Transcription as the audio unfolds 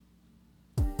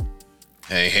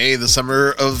Hey, hey, the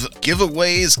summer of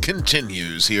giveaways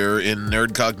continues here in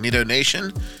Nerdcognito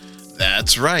Nation.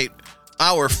 That's right.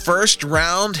 Our first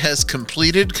round has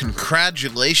completed.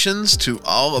 Congratulations to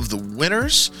all of the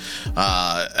winners.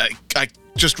 I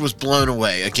just was blown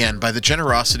away, again, by the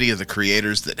generosity of the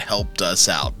creators that helped us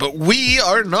out. But we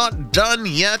are not done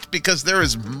yet because there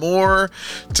is more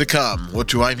to come. What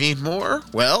do I mean more?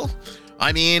 Well,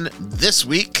 I mean, this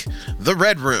week, the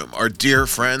Red Room, our dear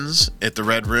friends at the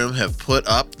Red Room, have put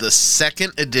up the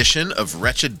second edition of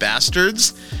Wretched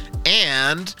Bastards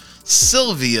and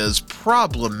Sylvia's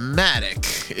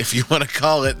problematic, if you want to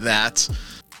call it that,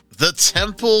 The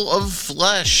Temple of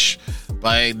Flesh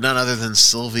by none other than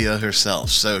Sylvia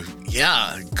herself. So,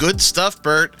 yeah, good stuff,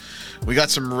 Bert. We got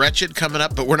some Wretched coming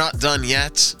up, but we're not done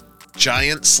yet.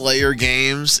 Giant Slayer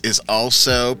Games is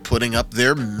also putting up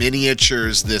their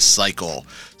miniatures this cycle.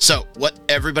 So what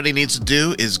everybody needs to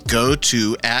do is go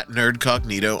to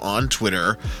 @Nerdcognito on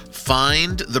Twitter,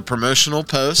 find the promotional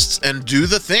posts, and do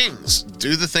the things.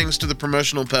 Do the things to the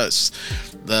promotional posts.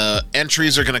 The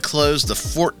entries are going to close the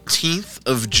 14th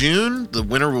of June. The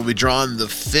winner will be drawn the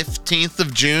 15th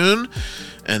of June.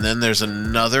 And then there's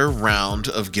another round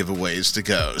of giveaways to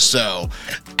go. So,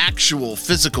 actual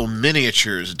physical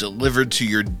miniatures delivered to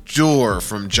your door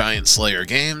from Giant Slayer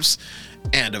Games.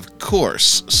 And, of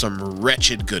course, some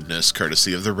Wretched goodness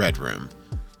courtesy of the Red Room.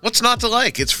 What's not to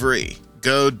like? It's free.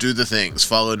 Go do the things.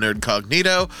 Follow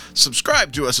Nerdcognito.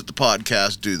 Subscribe to us at the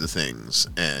podcast, Do the Things.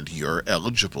 And you're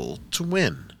eligible to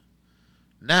win.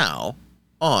 Now,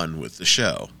 on with the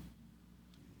show.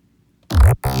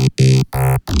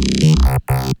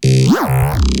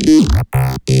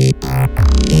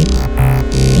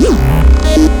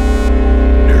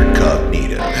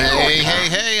 Nerdcognito.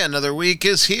 Hey, another week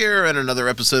is here and another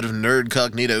episode of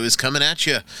Nerdcognito is coming at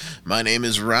you. My name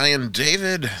is Ryan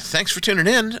David. Thanks for tuning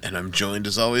in, and I'm joined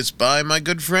as always by my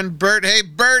good friend Bert. Hey,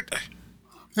 Bert.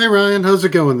 Hey, Ryan. How's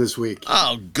it going this week?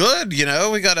 Oh, good. You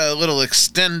know, we got a little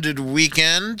extended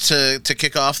weekend to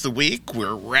kick off the week.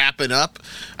 We're wrapping up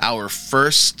our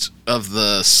first of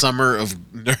the summer of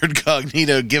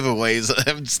Nerdcognito giveaways.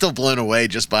 I'm still blown away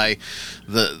just by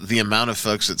the amount of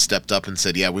folks that stepped up and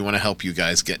said, yeah, we want to help you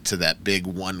guys get to that big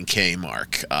 1K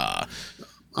mark.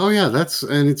 Oh, yeah,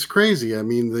 and it's crazy. I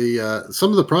mean,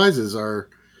 some of the prizes are,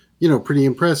 pretty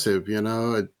impressive,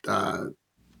 Yeah,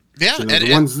 the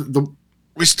ones...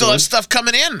 We still have stuff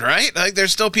coming in, right? Like,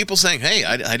 there's still people saying, "Hey,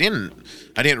 I didn't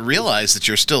realize that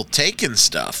you're still taking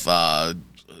stuff.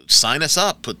 Sign us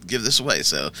up. Give this away."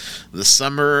 So, the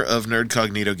summer of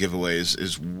Nerdcognito giveaways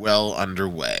is well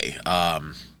underway. I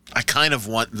kind of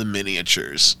want the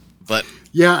miniatures, but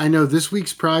yeah, I know this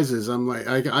week's prizes. I'm like,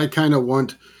 I kind of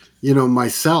want,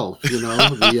 myself.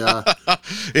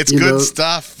 It's good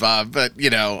stuff. But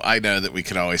I know that we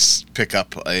can always pick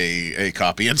up a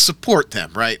copy and support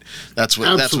them, right? That's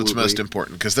what's most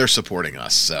important because they're supporting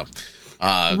us. So,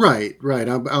 right.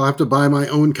 I'll have to buy my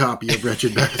own copy of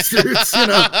Wretched Bastards.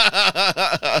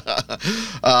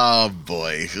 Oh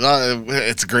boy,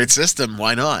 it's a great system.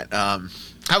 Why not?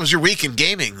 How was your week in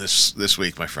gaming this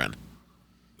week, my friend?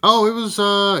 Oh,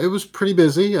 it was pretty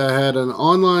busy. I had an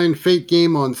online Fate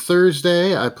game on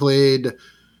Thursday. I played at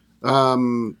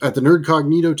the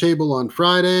Nerdcognito table on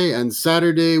Friday, and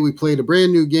Saturday we played a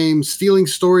brand new game, Stealing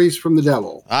Stories from the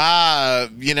Devil.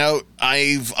 I've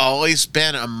always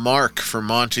been a mark for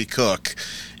Monty Cook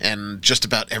and just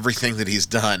about everything that he's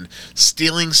done.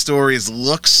 Stealing Stories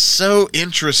looks so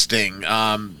interesting.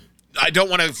 I don't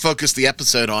want to focus the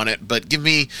episode on it, but give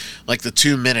me like the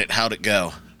 2-minute how'd it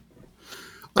go?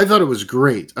 I thought it was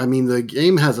great. I mean, the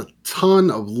game has a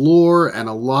ton of lore and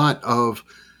a lot of,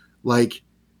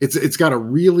 it's got a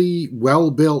really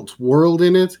well-built world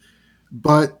in it,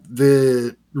 but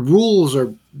the rules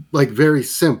are, very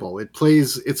simple.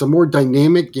 It's a more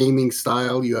dynamic gaming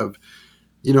style. You have,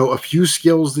 a few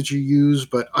skills that you use,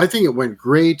 but I think it went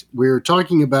great. We're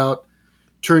talking about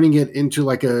turning it into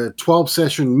a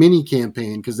 12-session mini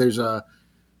campaign because there's a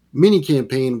mini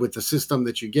campaign with the system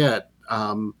that you get.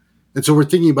 And so we're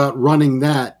thinking about running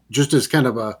that just as kind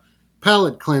of a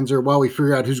palate cleanser while we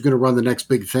figure out who's going to run the next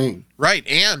big thing. Right,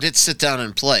 and it's sit down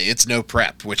and play. It's no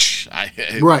prep, which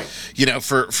right.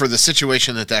 For the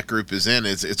situation that group is in,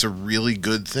 it's a really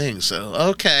good thing. So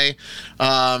okay,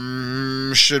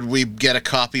 should we get a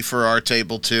copy for our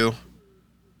table too?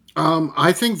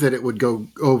 I think that it would go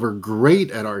over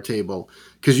great at our table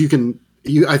because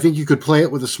I think you could play it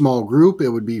with a small group. It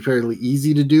would be fairly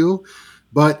easy to do,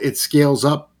 but it scales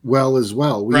up well as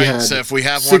well. So if we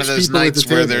have one of those nights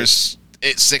where there's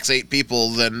 6-8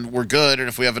 people, then we're good. And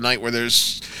if we have a night where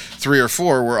there's 3 or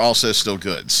 4, we're also still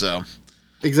good. So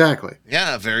Exactly.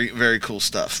 Yeah, very, very cool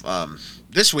stuff.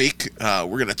 This week, we're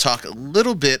going to talk a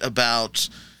little bit about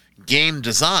game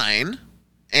design,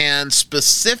 and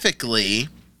specifically,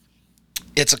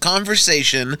 it's a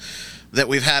conversation that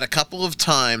we've had a couple of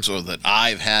times, or that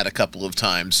I've had a couple of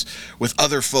times, with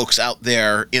other folks out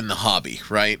there in the hobby,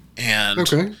 right? And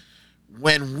Okay.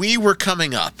 when we were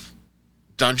coming up,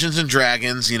 Dungeons and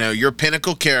Dragons, your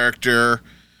pinnacle character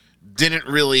didn't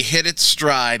really hit its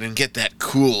stride and get that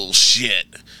cool shit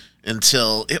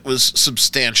until it was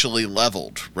substantially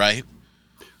leveled, right?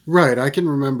 Right. I can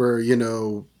remember,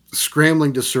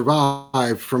 scrambling to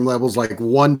survive from levels like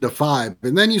 1 to 5.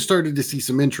 And then you started to see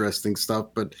some interesting stuff,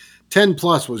 but 10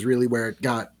 plus was really where it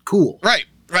got cool. Right,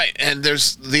 right. And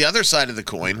there's the other side of the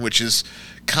coin, which is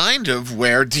kind of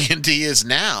where D&D is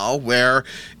now, where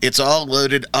it's all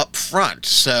loaded up front.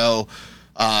 So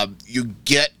you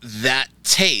get that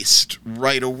taste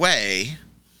right away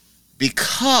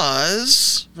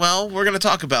because, well, we're going to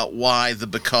talk about why the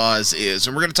because is,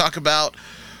 and we're going to talk about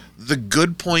the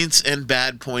good points and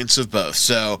bad points of both.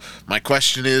 So my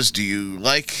question is, do you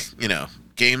like,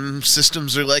 game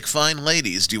systems are like fine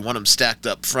ladies. Do you want them stacked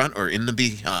up front or in the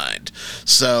behind?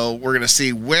 So we're going to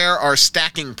see where our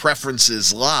stacking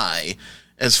preferences lie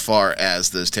as far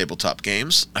as those tabletop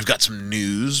games. I've got some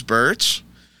news, Bert.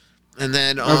 And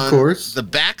then on of course. the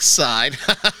back side,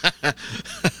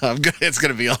 it's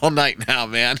going to be all night now,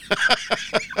 man.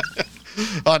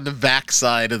 On the back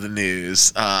side of the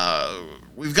news,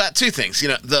 we've got two things.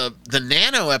 The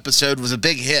Nano episode was a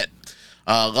big hit.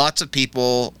 Lots of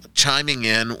people chiming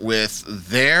in with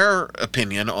their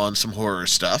opinion on some horror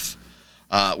stuff,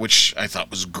 which I thought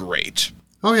was great.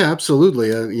 Oh, yeah,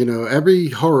 absolutely. Every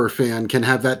horror fan can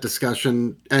have that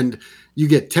discussion, and you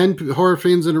get 10 horror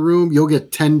fans in a room, you'll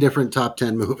get 10 different top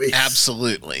 10 movies.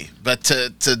 Absolutely. But to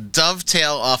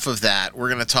dovetail off of that, we're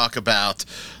going to talk about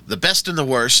the best and the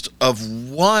worst of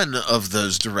one of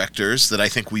those directors that I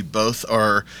think we both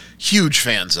are huge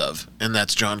fans of, and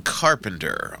that's John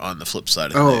Carpenter on the flip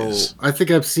side of the news. I think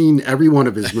I've seen every one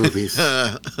of his movies.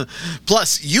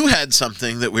 Plus, you had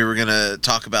something that we were going to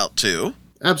talk about, too.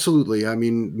 Absolutely. I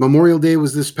mean, Memorial Day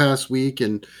was this past week,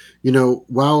 and,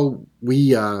 while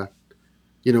we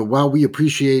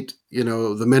appreciate,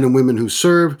 the men and women who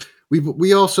serve,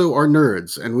 we also are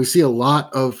nerds, and we see a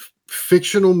lot of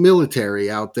fictional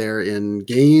military out there in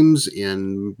games,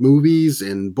 in movies,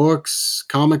 in books,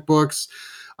 comic books.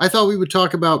 I thought we would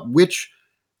talk about which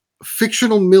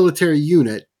fictional military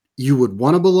unit you would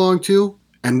want to belong to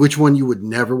and which one you would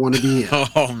never want to be in.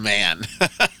 Oh, man.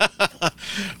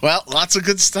 Well, lots of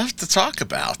good stuff to talk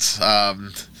about.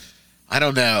 I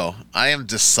don't know. I am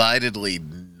decidedly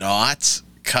not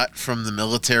cut from the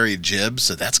military jib,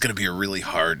 so that's going to be a really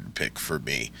hard pick for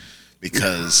me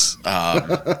because,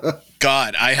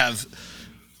 God, I have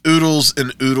oodles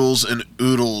and oodles and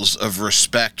oodles of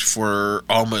respect for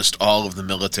almost all of the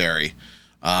military.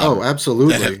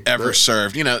 Absolutely. That have ever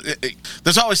served.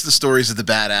 There's always the stories of the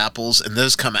bad apples, and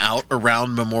those come out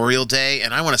around Memorial Day,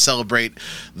 and I want to celebrate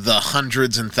the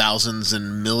hundreds and thousands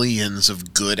and millions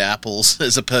of good apples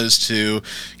as opposed to,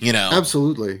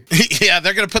 Absolutely. Yeah,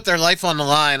 they're going to put their life on the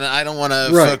line, and I don't want to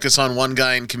focus on one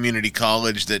guy in community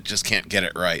college that just can't get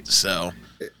it right, so...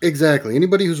 Exactly.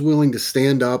 Anybody who's willing to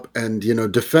stand up and,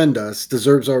 defend us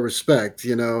deserves our respect,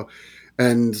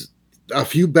 and... a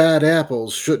few bad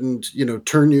apples shouldn't,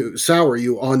 sour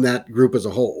you on that group as a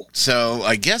whole. So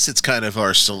I guess it's kind of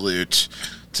our salute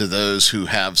to those who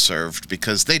have served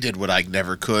because they did what I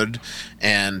never could.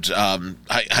 And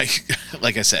I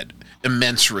like I said,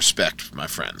 immense respect, my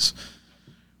friends.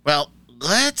 Well,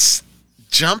 let's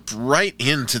jump right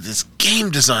into this game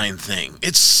design thing.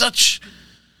 It's such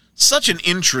an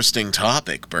interesting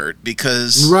topic, Bert,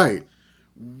 because... Right.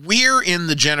 We're in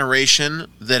the generation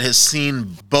that has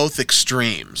seen both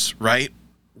extremes, right?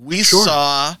 We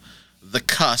saw the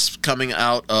cusp coming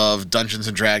out of Dungeons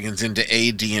and Dragons into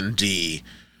AD&D,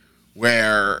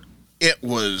 where it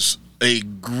was a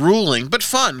grueling but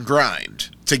fun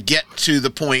grind to get to the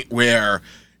point where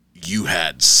you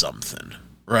had something,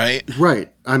 right?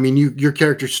 Right. I mean, your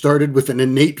character started with an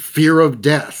innate fear of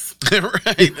death.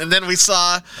 Right. And then we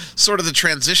saw sort of the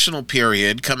transitional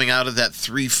period coming out of that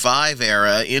 3.5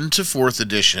 era into 4th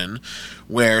edition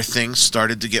where things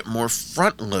started to get more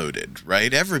front-loaded,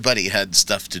 right? Everybody had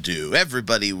stuff to do.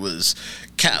 Everybody was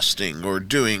casting or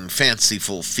doing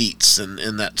fanciful feats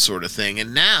and that sort of thing.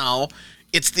 And now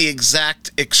it's the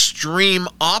exact extreme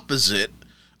opposite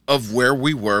of where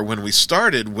we were when we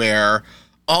started, where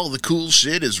all the cool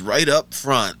shit is right up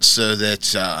front so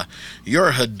that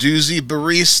your Hadoozy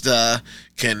barista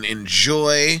can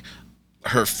enjoy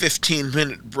her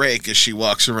 15-minute break as she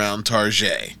walks around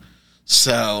Tarjay.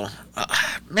 So,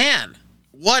 man,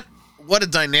 what a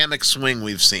dynamic swing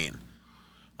we've seen.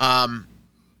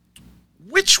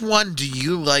 Which one do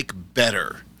you like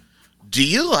better? Do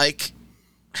you like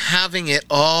having it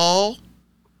all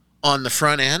on the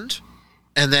front end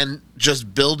and then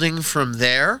just building from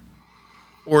there?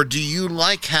 Or do you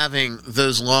like having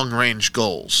those long-range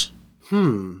goals?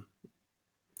 I'm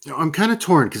kind of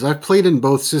torn because I've played in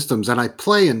both systems and I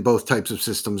play in both types of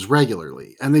systems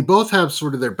regularly, and they both have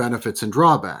sort of their benefits and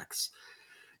drawbacks.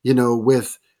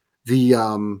 With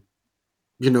the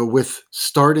with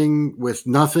starting with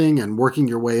nothing and working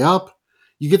your way up,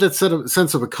 you get that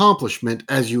sense of accomplishment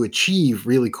as you achieve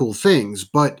really cool things,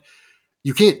 but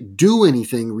you can't do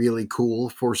anything really cool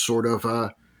for sort of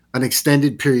an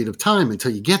extended period of time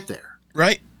until you get there.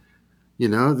 Right.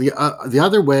 The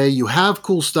other way, you have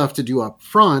cool stuff to do up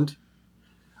front,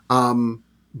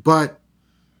 but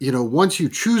once you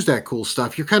choose that cool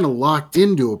stuff, you're kind of locked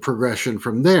into a progression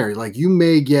from there. Like, you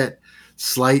may get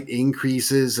slight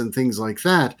increases and things like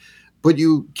that, but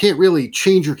you can't really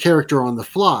change your character on the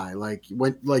fly like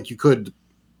you could,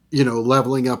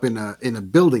 leveling up in a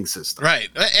building system. Right.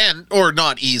 Or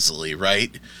not easily,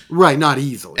 right? Right, not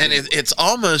easily. And it's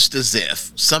almost as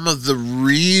if some of the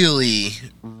really,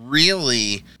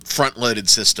 really front-loaded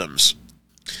systems,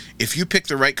 if you pick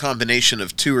the right combination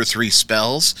of 2 or 3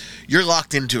 spells, you're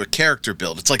locked into a character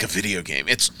build. It's like a video game.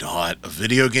 It's not a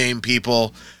video game,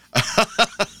 people.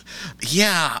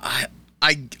 Yeah,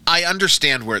 I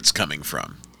understand where it's coming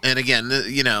from. And again,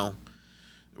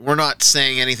 we're not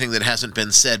saying anything that hasn't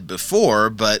been said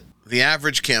before, but the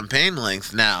average campaign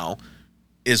length now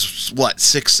is,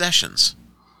 6 sessions?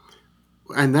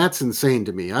 And that's insane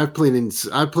to me. I've played in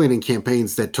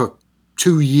campaigns that took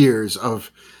 2 years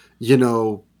of,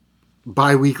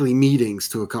 bi-weekly meetings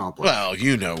to accomplish. Well,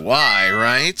 you know why,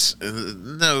 right?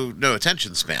 No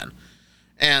attention span.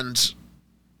 And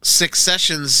 6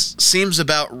 sessions seems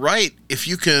about right if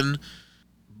you can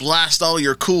blast all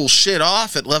your cool shit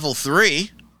off at level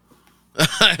 3.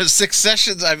 6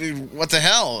 sessions, I mean, what the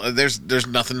hell? There's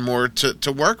nothing more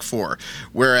to work for.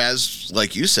 Whereas,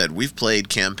 like you said, we've played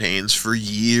campaigns for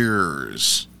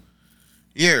years.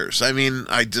 I mean,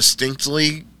 I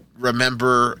distinctly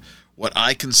remember what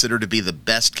I consider to be the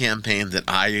best campaign that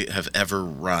I have ever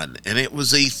run, and it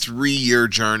was a 3-year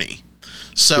journey.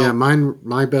 So yeah,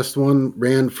 my best one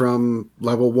ran from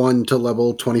level 1 to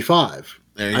level 25.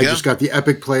 There you I go. just got the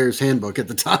Epic Player's Handbook at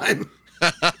the time.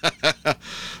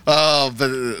 Oh,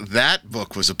 but that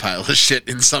book was a pile of shit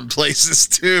in some places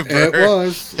too. Bert.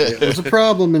 It was a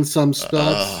problem in some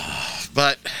spots.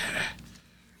 But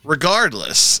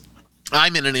regardless,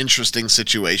 I'm in an interesting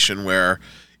situation where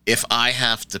if I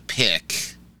have to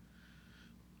pick,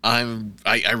 I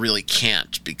really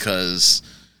can't, because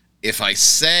if I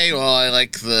say, well, I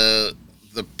like the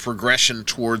progression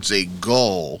towards a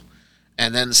goal,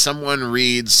 and then someone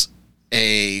reads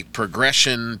a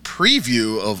progression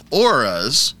preview of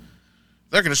auras,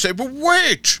 they're going to say, but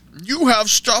wait, you have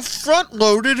stuff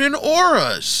front-loaded in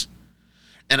auras.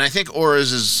 And I think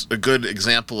auras is a good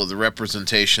example of the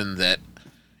representation that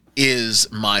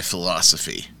is my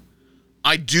philosophy.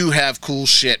 I do have cool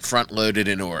shit front-loaded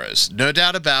in auras. No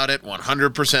doubt about it,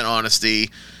 100% honesty.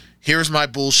 Here's my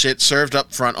bullshit served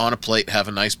up front on a plate, have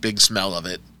a nice big smell of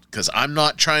it, because I'm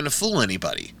not trying to fool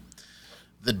anybody.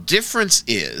 The difference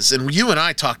is, and you and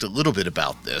I talked a little bit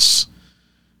about this,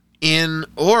 in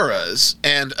auras,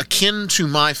 and akin to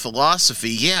my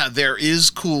philosophy, yeah, there is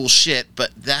cool shit,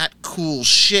 but that cool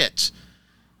shit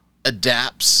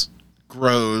adapts,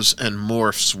 grows, and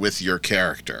morphs with your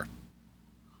character.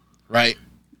 Right?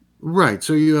 Right.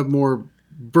 So you have more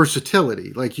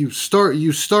versatility. Like you start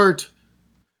with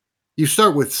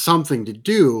something to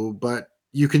do, but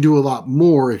you can do a lot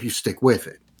more if you stick with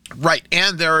it. Right.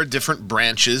 And there are different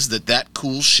branches that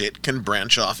cool shit can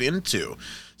branch off into.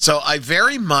 So I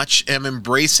very much am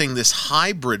embracing this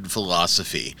hybrid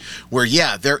philosophy where,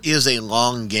 yeah, there is a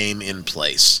long game in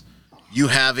place. You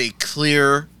have a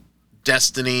clear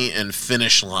destiny and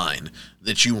finish line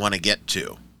that you want to get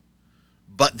to.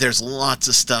 But there's lots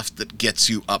of stuff that gets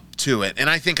you up to it. And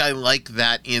I think I like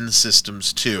that in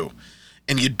systems too.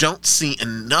 And you don't see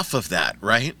enough of that,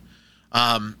 right?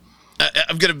 I'm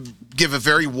going to give a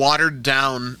very watered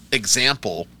down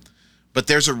example, but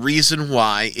there's a reason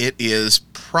why it is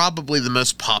probably the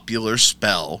most popular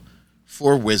spell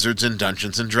for Wizards and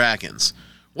Dungeons and Dragons.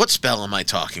 What spell am I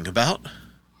talking about?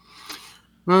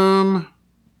 I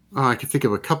can think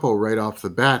of a couple right off the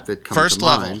bat that come to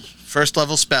mind. First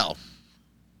level spell.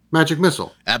 Magic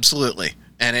Missile. Absolutely.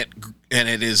 And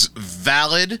it is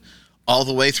valid all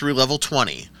the way through level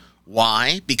 20.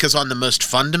 Why? Because on the most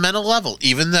fundamental level,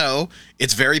 even though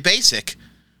it's very basic,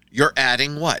 you're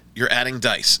adding what? You're adding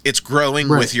dice. It's growing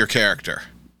with your character.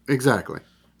 Exactly.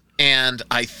 And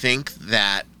I think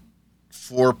that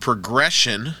for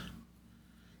progression,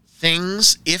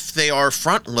 things, if they are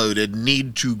front-loaded,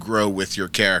 need to grow with your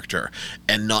character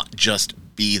and not just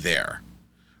be there.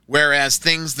 Whereas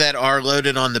things that are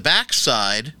loaded on the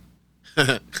backside...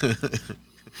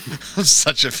 I'm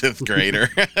such a fifth grader.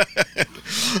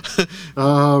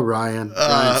 Oh, Ryan,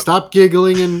 stop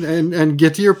giggling and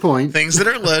get to your point. Things that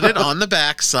are loaded on the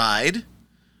backside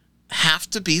have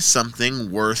to be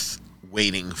something worth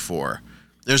waiting for.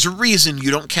 There's a reason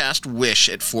you don't cast Wish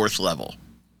at 4th level.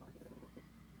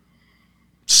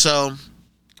 So,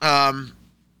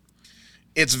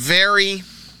 it's very...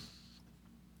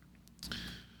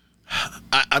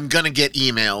 I'm going to get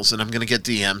emails, and I'm going to get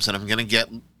DMs, and I'm going to get,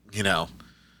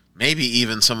 maybe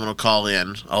even someone will call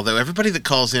in. Although everybody that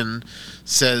calls in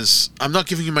says, I'm not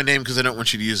giving you my name because I don't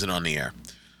want you to use it on the air.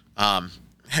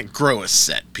 Grow a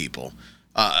set, people.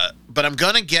 But I'm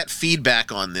going to get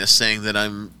feedback on this saying that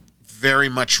I'm very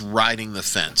much riding the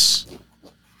fence.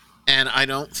 And I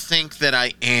don't think that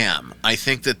I am. I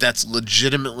think that that's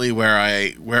legitimately where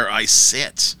I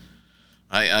sit.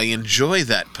 I enjoy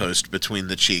that post between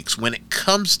the cheeks when it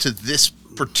comes to this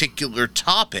particular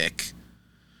topic,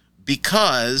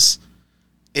 because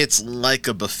it's like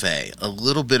a buffet. A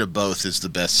little bit of both is the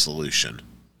best solution.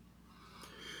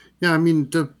 Yeah, I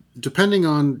mean, depending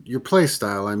on your play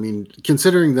style, I mean,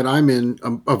 considering that I'm in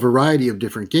a variety of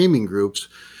different gaming groups,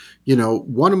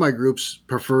 one of my groups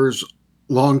prefers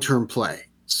long-term play.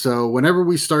 So whenever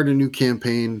we start a new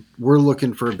campaign, we're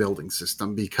looking for a building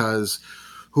system because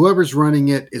whoever's running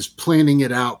it is planning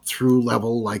it out through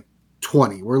level like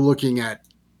 20. We're looking at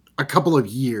a couple of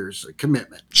years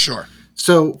commitment. Sure.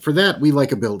 So for that, we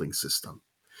like a building system.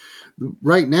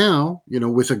 Right now,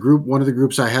 with a group, one of the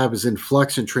groups I have is in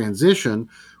flux and transition.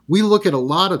 We look at a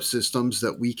lot of systems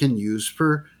that we can use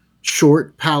for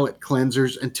short palette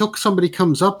cleansers until somebody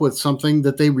comes up with something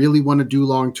that they really want to do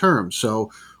long term.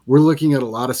 So we're looking at a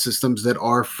lot of systems that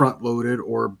are front loaded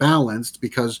or balanced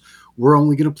because we're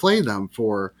only going to play them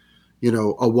for,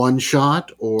 a one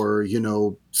shot or,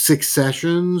 6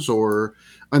 sessions or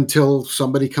until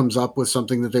somebody comes up with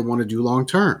something that they want to do long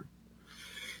term.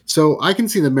 So I can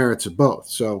see the merits of both.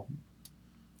 So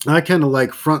I kind of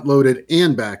like front loaded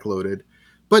and back loaded,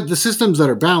 but the systems that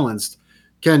are balanced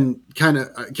can kind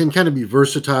of be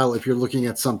versatile if you're looking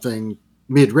at something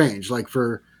mid range, like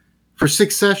for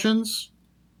 6 sessions.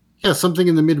 Yeah, something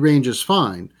in the mid range is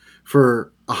fine.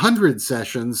 For 100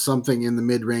 sessions, something in the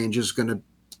mid range is going to,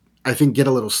 I think, get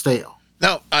a little stale.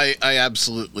 No, I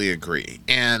absolutely agree.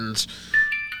 And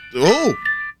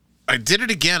I did it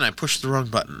again. I pushed the wrong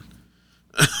button.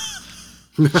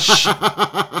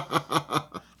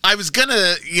 I was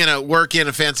gonna, work in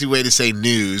a fancy way to say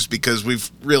news because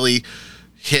we've really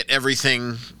hit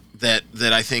everything that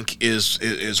I think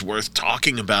is worth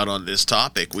talking about on this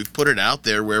topic. We've put it out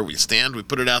there where we stand. We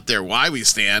put it out there why we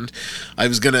stand. I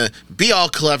was gonna be all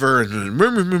clever and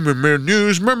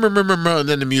news, and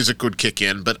then the music would kick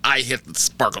in, but I hit the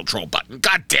Sparkle Troll button.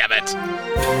 God damn it!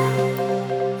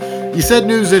 You said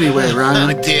news anyway, Ryan.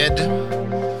 I did.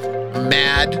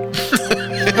 Mad.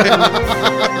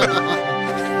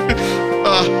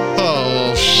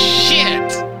 Oh,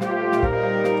 shit.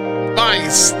 My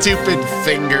stupid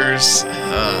fingers.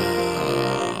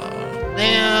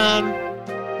 Man.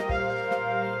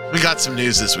 We got some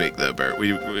news this week, though, Bert.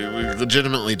 We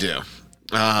legitimately do.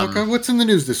 Okay, what's in the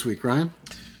news this week, Ryan?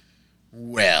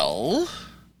 Well,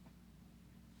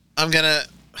 I'm going to...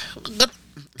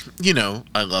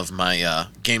 I love my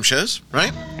game shows,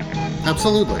 right?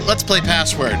 Absolutely. Let's play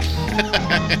Password.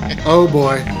 Oh,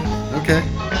 boy. Okay.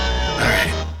 All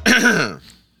right.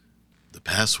 The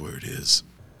password is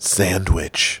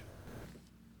sandwich.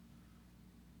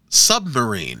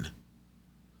 Submarine.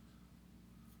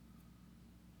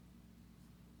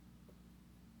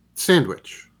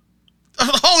 Sandwich.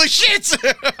 Holy shit!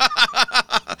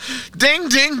 Ding,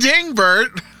 ding, ding,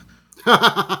 Bert.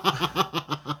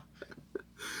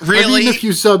 Really? I've eaten a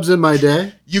few subs in my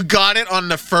day. You got it on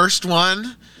the first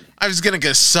one? I was going to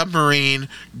go submarine,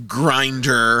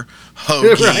 grinder,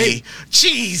 hoagie. Right?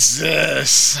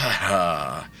 Jesus.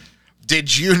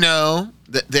 Did you know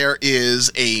that there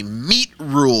is a meat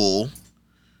rule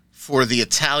for the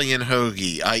Italian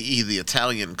hoagie, i.e. the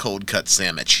Italian cold cut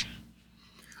sandwich?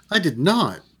 I did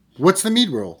not. What's the meat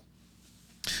rule?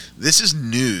 This is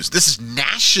news. This is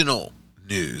national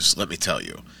news, let me tell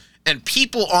you. And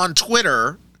people on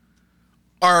Twitter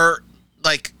are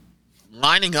like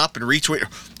lining up and retweeting.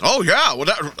 Oh yeah, well,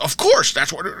 of course,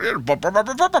 that's what it is.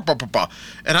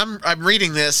 And I'm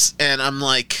reading this, and I'm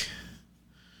like,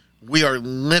 we are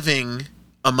living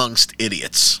amongst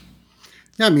idiots.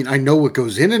 Yeah, I mean, I know what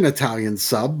goes in an Italian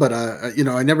sub, but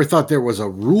I never thought there was a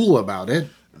rule about it.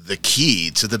 The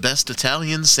key to the best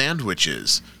Italian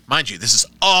sandwiches, mind you, this is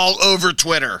all over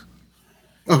Twitter.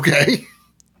 Okay.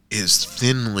 Is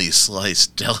thinly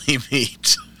sliced deli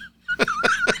meat.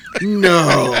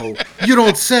 No, you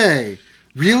don't say.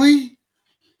 Really?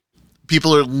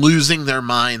 People are losing their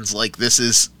minds like this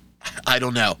is, I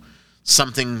don't know,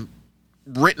 something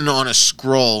written on a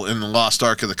scroll in the Lost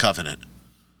Ark of the Covenant.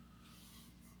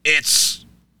 It's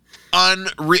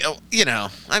unreal.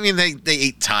 I mean, they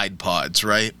ate Tide Pods,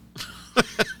 right?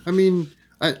 I mean,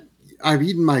 I've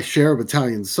eaten my share of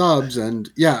Italian subs, and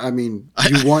yeah, I mean,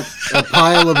 you want a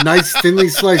pile of nice thinly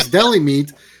sliced deli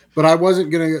meat, but I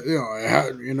wasn't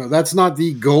gonna, that's not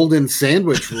the golden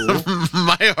sandwich rule.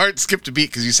 My heart skipped a beat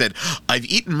because you said, I've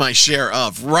eaten my share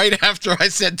of, right after I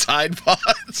said Tide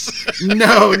Pods.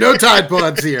 No Tide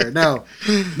Pods here. No.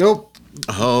 Nope.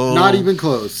 Oh. Not even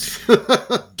close.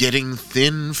 Getting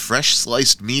thin, fresh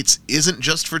sliced meats isn't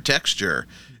just for texture.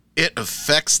 It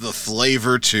affects the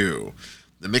flavor, too.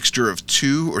 The mixture of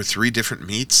 2 or 3 different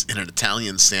meats in an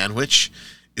Italian sandwich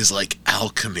is like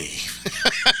alchemy.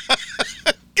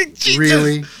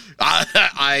 Really?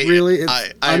 Really?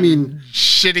 I mean,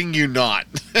 shitting you not.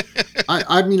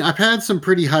 I mean, I've had some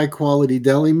pretty high quality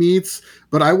deli meats,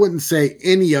 but I wouldn't say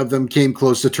any of them came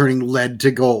close to turning lead to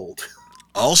gold.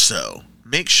 Also,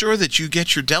 make sure that you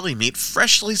get your deli meat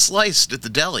freshly sliced at the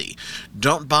deli.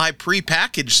 Don't buy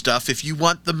prepackaged stuff if you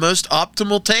want the most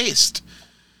optimal taste.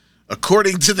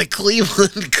 According to the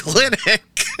Cleveland Clinic.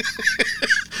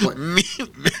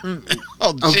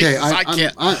 Oh, okay, Jesus, I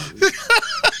can't.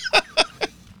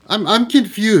 I'm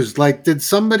confused. Like, did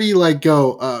somebody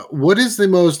go, what is the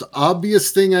most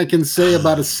obvious thing I can say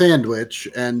about a sandwich?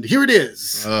 And here it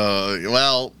is.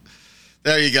 Well,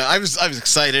 there you go. I was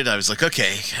excited. I was like,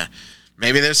 okay,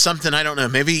 maybe there's something I don't know.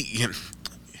 Maybe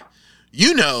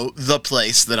you know the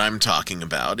place that I'm talking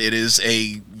about. It is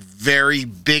a very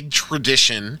big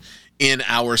tradition in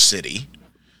our city.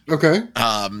 Okay.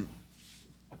 I'm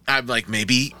like,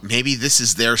 maybe this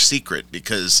is their secret,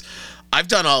 because I've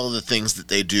done all of the things that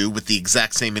they do with the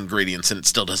exact same ingredients and it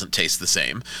still doesn't taste the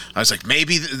same. I was like,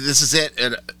 maybe this is it.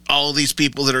 And all of these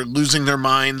people that are losing their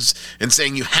minds and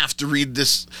saying you have to read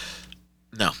this.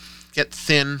 No, get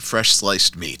thin, fresh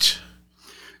sliced meat.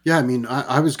 Yeah, I mean,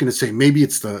 I was going to say maybe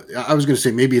it's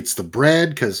the bread,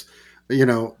 because,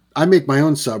 I make my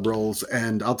own sub rolls,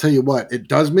 and I'll tell you what, it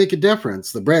does make a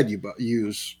difference, the bread you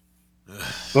use.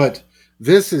 But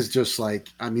this is just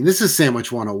this is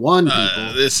Sandwich 101,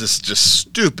 people. This is just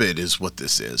stupid is what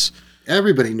this is.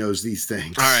 Everybody knows these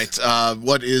things. All right,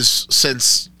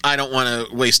 since I don't want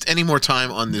to waste any more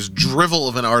time on this drivel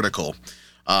of an article,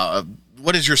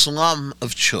 what is your salam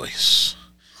of choice,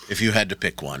 if you had to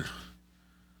pick one?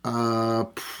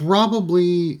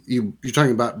 Probably you're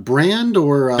talking about brand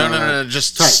or no,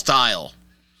 just type. Style.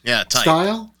 Yeah, type.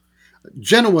 Style.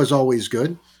 Genoa is always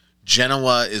good.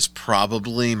 Genoa is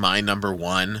probably my number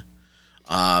one.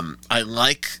 I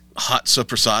like hot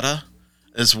sopressata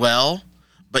as well,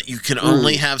 but you can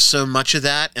only have so much of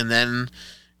that, and then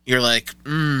you're like,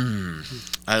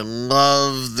 I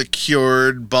love the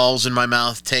cured balls in my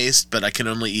mouth taste, but I can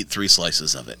only eat 3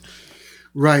 slices of it.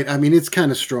 Right. I mean, it's kind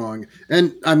of strong.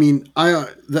 And I mean,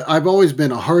 I've always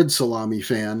been a hard salami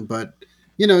fan, but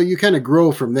you kind of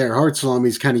grow from there. Hard salami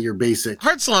is kind of your basic.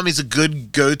 Hard salami is a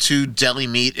good go-to deli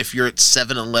meat if you're at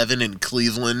 7-Eleven in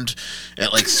Cleveland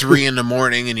at 3 in the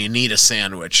morning and you need a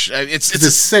sandwich. It's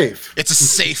safe. It's a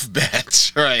safe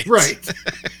bet, right? Right.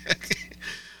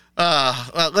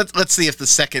 Well, let's see if the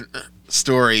second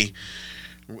story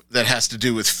that has to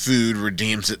do with food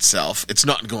redeems itself. It's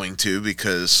not going to,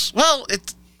 because, well,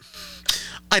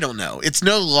 I don't know. It's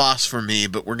no loss for me,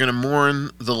 but we're going to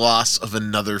mourn the loss of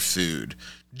another food.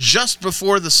 Just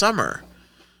before the summer,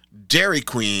 Dairy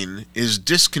Queen is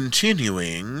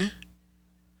discontinuing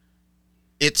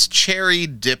its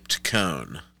cherry-dipped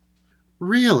cone.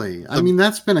 Really? I mean,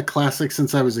 that's been a classic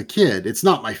since I was a kid. It's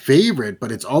not my favorite,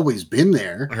 but it's always been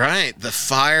there. Right. The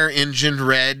fire engine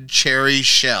red cherry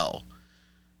shell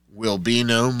will be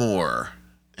no more.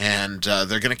 And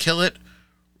they're going to kill it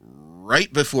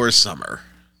right before summer.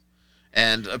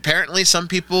 And apparently some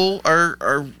people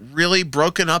are really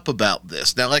broken up about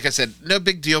this. Now, like I said, no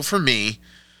big deal for me.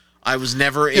 I was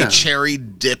never a cherry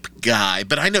dip guy,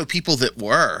 but I know people that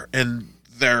were, and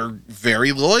they're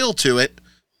very loyal to it.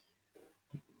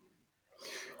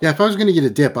 Yeah, if I was going to get a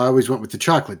dip, I always went with the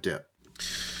chocolate dip.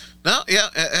 No, yeah,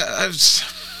 I was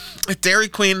at Dairy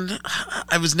Queen.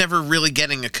 I was never really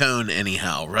getting a cone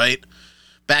anyhow, right?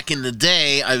 Back in the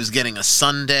day, I was getting a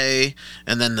sundae,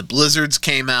 and then the Blizzards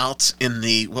came out in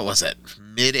the, what was it,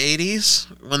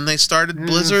 mid-'80s when they started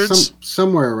Blizzards?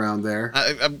 Somewhere around there.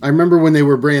 I remember when they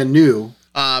were brand new.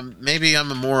 Maybe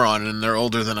I'm a moron and they're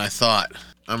older than I thought.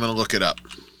 I'm going to look it up.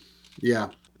 Yeah.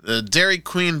 The Dairy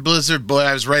Queen Blizzard, boy,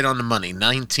 I was right on the money,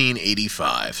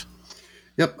 1985.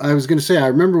 Yep, I was going to say, I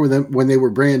remember when they were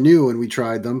brand new and we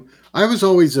tried them. I was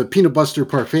always a peanut butter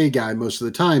parfait guy most of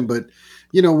the time, but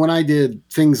when I did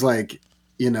things like,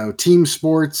 team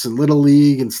sports and Little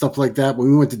League and stuff like that, when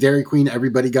we went to Dairy Queen,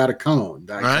 everybody got a cone.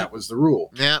 That was the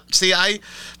rule. Yeah. See,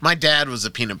 my dad was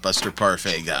a peanut butter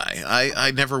parfait guy.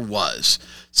 I never was.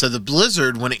 So the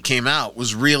Blizzard, when it came out,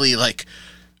 was really like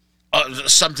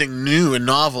something new and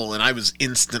novel, and I was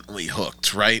instantly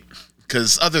hooked, right?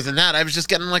 Because other than that, I was just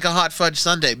getting like a hot fudge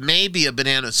sundae, maybe a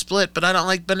banana split, but I don't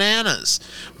like bananas.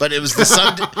 But it was the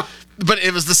sundae. But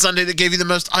it was the sundae that gave you the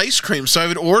most ice cream, so I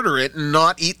would order it and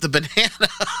not eat the banana.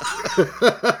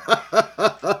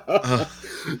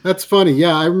 That's funny.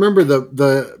 Yeah, I remember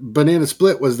the banana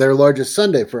split was their largest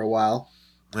sundae for a while.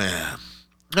 Yeah.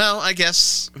 Well, I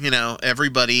guess,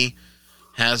 everybody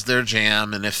has their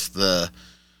jam, and if the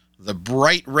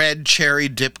bright red cherry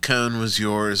dip cone was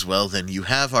yours, well, then you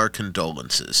have our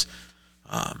condolences.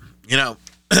 At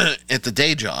the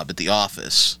day job, at the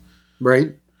office.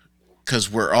 Right.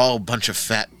 Because we're all a bunch of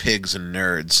fat pigs and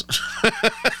nerds.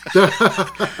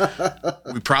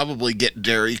 We probably get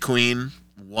Dairy Queen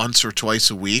once or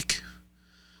twice a week.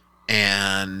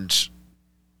 And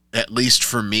at least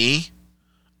for me,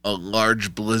 a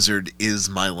large Blizzard is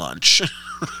my lunch.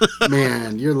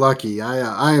 Man, you're lucky.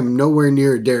 I am nowhere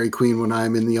near Dairy Queen when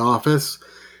I'm in the office.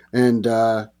 And,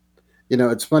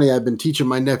 it's funny. I've been teaching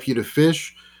my nephew to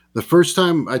fish. The first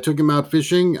time I took him out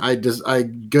fishing, I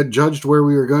got judged where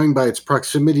we were going by its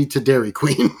proximity to Dairy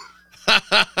Queen.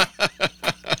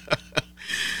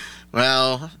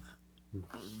 Well,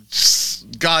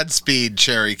 Godspeed,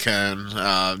 Cherry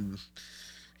Cone.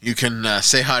 You can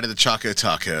say hi to the Choco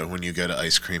Taco when you go to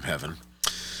Ice Cream Heaven.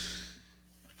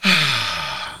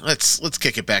 Let's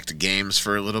kick it back to games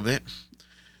for a little bit.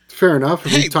 Fair enough.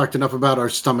 Hey, we've talked enough about our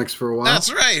stomachs for a while.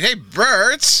 That's right. Hey,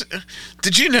 Bert,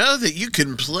 did you know that you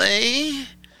can play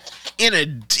in a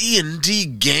D&D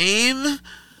game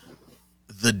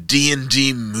the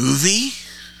D&D movie?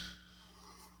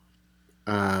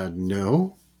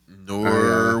 No.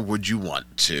 Nor would you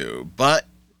want to. But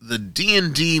the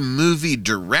D&D movie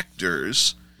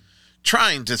directors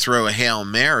trying to throw a Hail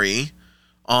Mary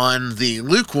on the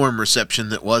lukewarm reception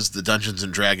that was the Dungeons &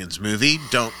 Dragons movie,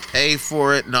 don't pay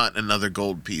for it, not another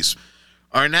gold piece,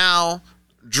 are now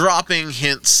dropping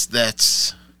hints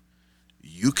that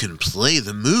you can play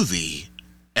the movie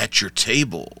at your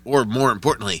table, or more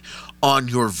importantly, on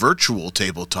your virtual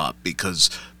tabletop, because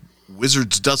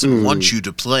Wizards doesn't want you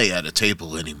to play at a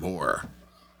table anymore.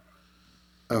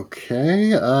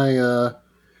 Okay, I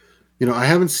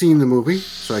haven't seen the movie,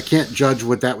 so I can't judge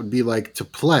what that would be like to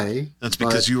play. That's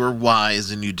because you were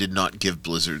wise and you did not give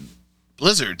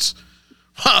Blizzards.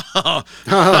 Oh,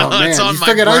 man, you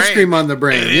still got ice cream on the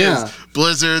brain. It yeah. is.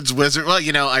 Blizzards, Wizard.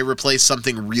 Well, I replaced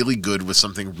something really good with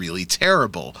something really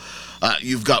terrible.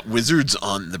 You've got Wizards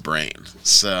on the brain.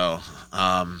 So,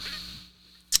 I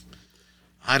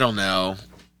don't know.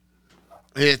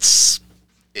 Do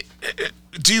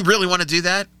you really want to do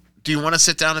that? Do you want to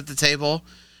sit down at the table?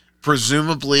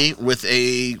 Presumably with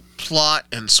a plot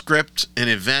and script and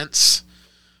events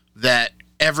that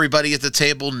everybody at the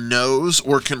table knows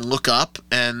or can look up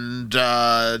and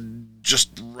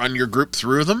just run your group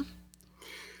through them?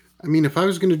 I mean, if I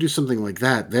was going to do something like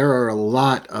that, there are a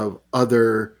lot of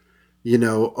other,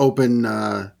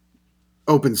 open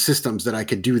systems that I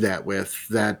could do that with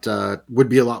that would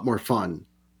be a lot more fun.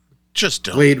 Just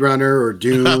don't. Blade Runner or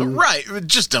Doom. Right.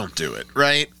 Just don't do it,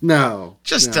 right? No.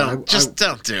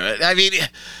 Don't do it. I mean,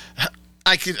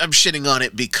 I'm shitting on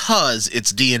it because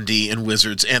it's D&D and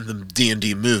Wizards and the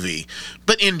D&D movie.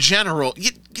 But in general,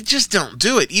 you just don't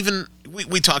do it. Even,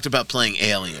 we talked about playing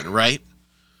Alien, right?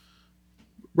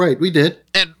 Right, we did.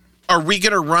 And are we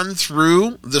going to run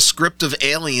through the script of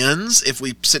Aliens if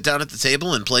we sit down at the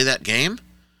table and play that game?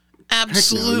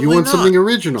 Absolutely not. You want something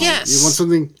original. Yes. You want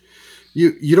something...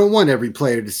 You don't want every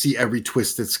player to see every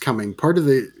twist that's coming. Part of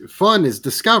the fun is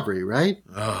discovery, right?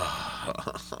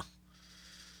 Oh.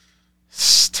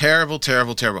 It's terrible,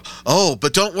 terrible, terrible. Oh,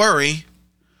 but don't worry.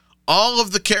 All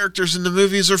of the characters in the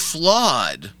movies are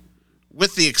flawed,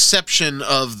 with the exception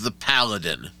of the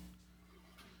Paladin.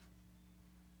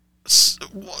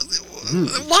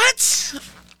 What?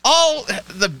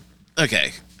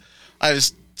 Okay. I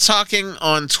was talking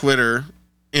on Twitter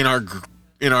in our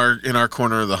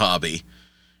corner of the hobby,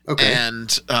 Okay.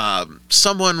 and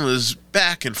someone was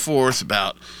back and forth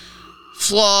about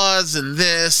flaws and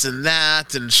this and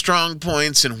that and strong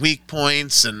points and weak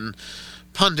points, and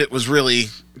Pundit was really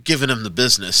giving him the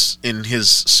business in his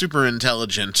super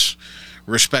intelligent,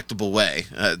 respectable way.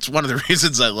 It's one of the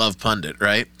reasons I love Pundit,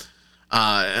 right?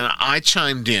 And I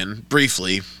chimed in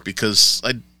briefly because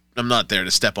I'm not there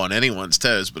to step on anyone's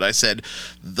toes, but I said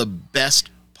the best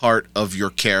part of your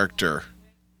character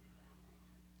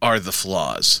are the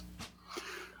flaws.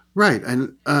 Right.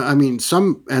 And I mean,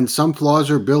 some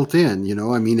flaws are built in,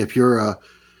 I mean, if you're a,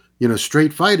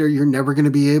 straight fighter, you're never going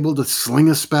to be able to sling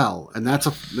a spell. And that's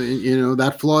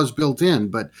that flaw is built in,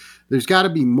 but there's got to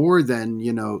be more than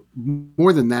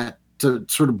that to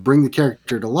sort of bring the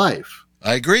character to life.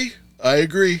 I agree.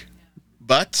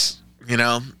 But,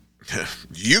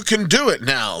 you can do it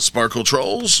now, Sparkle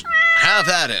Trolls. Have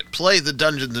at it. Play the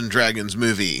Dungeons and Dragons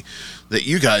movie that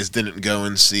you guys didn't go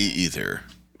and see either.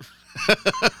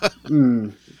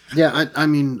 Yeah, I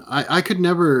mean, I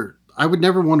would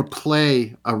never want to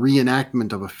play a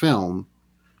reenactment of a film.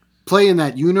 Play in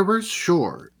that universe,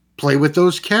 sure. Play with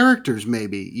those characters,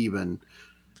 maybe even.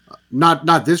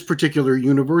 Not this particular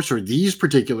universe or these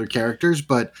particular characters,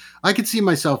 but I could see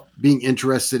myself being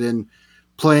interested in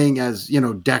playing as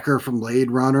Decker from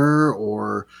Blade Runner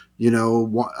or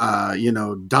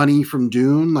Dunny from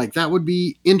Dune. Like that would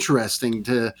be interesting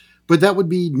but that would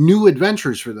be new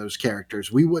adventures for those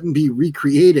characters. We wouldn't be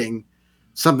recreating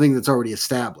something that's already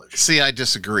established. See, I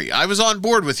disagree. I was on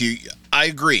board with you. I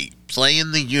agree. Play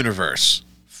in the universe.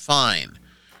 Fine.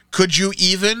 Could you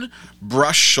even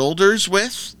brush shoulders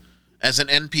with, as an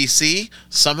NPC,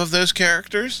 some of those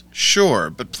characters? Sure.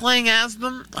 But playing as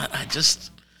them, I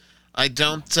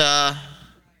don't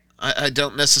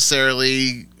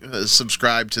necessarily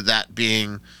subscribe to that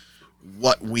being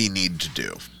what we need to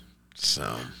do.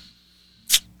 So,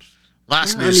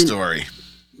 last news story.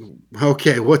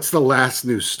 Okay, what's the last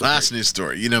news story? Last news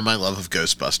story. You know my love of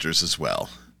Ghostbusters as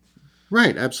well.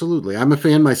 Right, absolutely. I'm a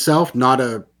fan myself, not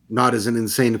as an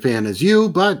insane fan as you,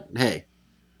 but hey.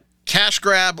 Cash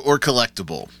grab or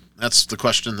collectible? That's the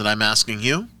question that I'm asking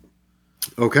you.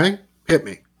 Okay, hit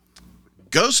me.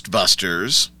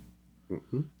 Ghostbusters,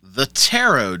 the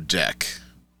Tarot Deck.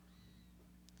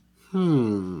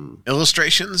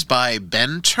 Illustrations by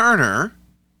Ben Turner,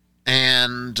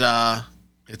 and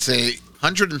it's a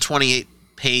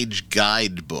 128-page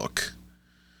guidebook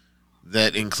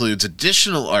that includes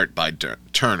additional art by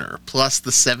Turner, plus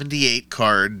the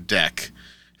 78-card deck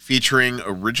featuring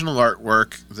original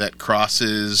artwork that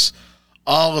crosses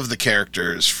all of the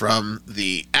characters from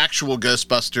the actual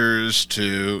Ghostbusters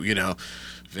to,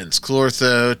 Vince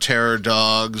Clortho, Terror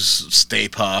Dogs, Stay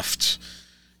Puft.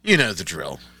 You know the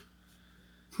drill.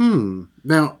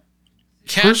 Now,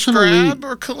 Cash grab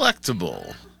or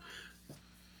collectible?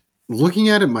 Looking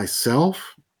at it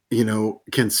myself,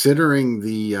 considering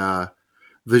the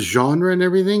genre and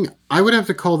everything, I would have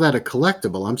to call that a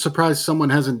collectible. I'm surprised someone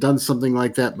hasn't done something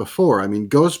like that before. I mean,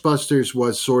 Ghostbusters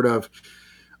was sort of,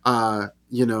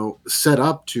 set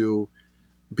up to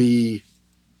be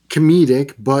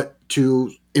comedic, but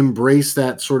to embrace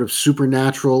that sort of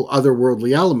supernatural,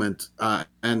 otherworldly element.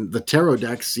 And the tarot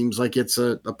deck seems like it's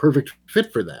a perfect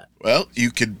fit for that. Well,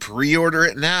 you could pre-order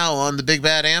it now on the Big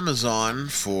Bad Amazon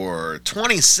for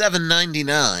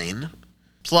 $27.99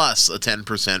 plus a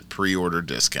 10% pre-order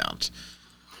discount.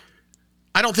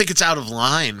 I don't think it's out of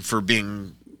line for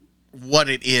being what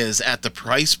it is at the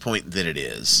price point that it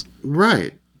is.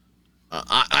 Right.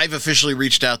 I've officially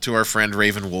reached out to our friend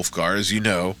Raven Wolfgar. As you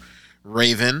know,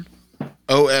 Raven,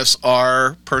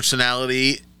 OSR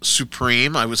personality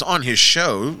supreme. I was on his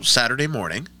show Saturday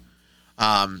morning.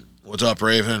 What's up,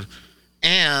 Raven?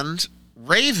 And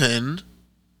Raven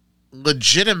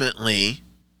legitimately,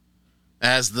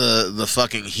 as the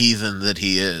fucking heathen that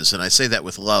he is, and I say that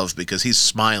with love because he's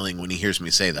smiling when he hears me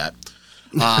say that,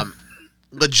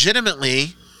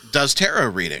 legitimately does tarot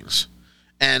readings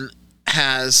and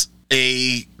has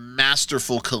a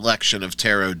masterful collection of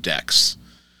tarot decks.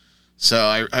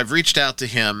 So I've reached out to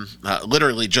him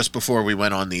literally just before we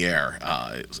went on the air.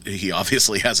 He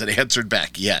obviously hasn't answered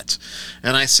back yet.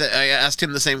 And I asked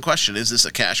him the same question. Is this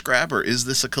a cash grab or is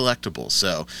this a collectible?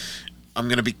 So I'm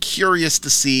going to be curious to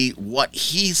see what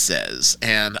he says.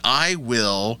 And I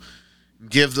will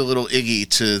give the little Iggy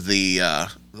to the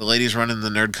ladies running the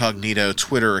Nerdcognito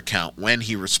Twitter account when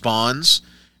he responds.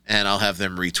 And I'll have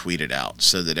them retweet it out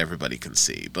so that everybody can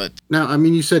see. But now, I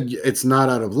mean, you said it's not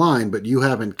out of line, but you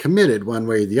haven't committed one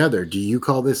way or the other. Do you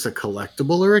call this a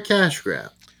collectible or a cash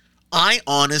grab? I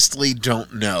honestly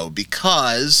don't know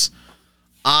because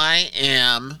I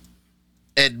am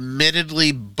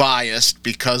admittedly biased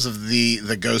because of the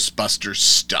Ghostbusters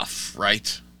stuff,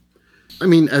 right? I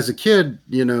mean, as a kid,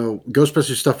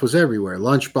 Ghostbusters stuff was everywhere.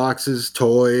 Lunchboxes,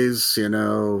 toys,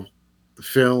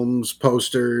 films,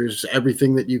 posters,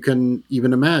 everything that you can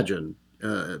even imagine.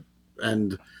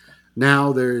 And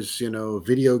now there's,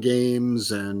 video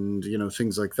games and,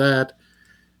 things like that.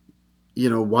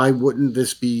 Why wouldn't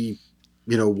this be,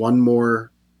 one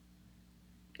more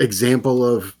example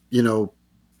of,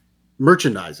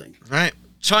 merchandising? Right.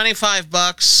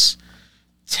 $25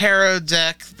 tarot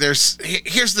deck.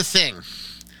 Here's the thing.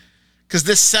 Because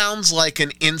this sounds like an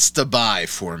insta buy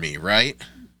for me, right?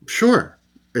 Sure.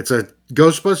 It's a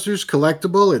Ghostbusters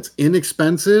collectible. It's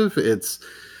inexpensive. It's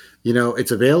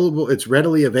it's available. It's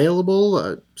readily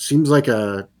available. Seems like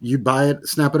you'd buy it,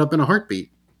 snap it up in a heartbeat.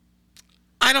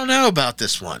 I don't know about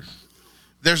this one.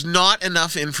 There's not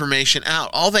enough information out.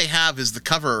 All they have is the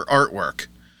cover artwork.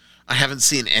 I haven't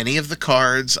seen any of the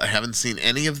cards. I haven't seen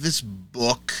any of this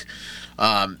book.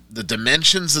 The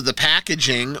dimensions of the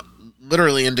packaging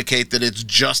literally indicate that it's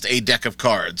just a deck of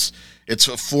cards. It's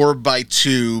a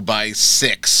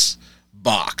 4x2x6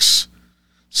 box.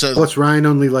 So plus Ryan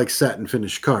only likes set and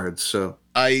finished cards, so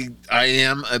I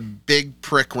am a big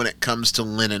prick when it comes to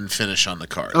linen finish on the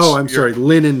cards. Oh, I'm sorry,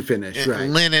 linen finish, right?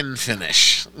 Linen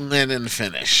finish.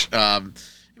 It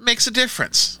makes a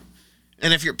difference.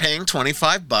 And if you're paying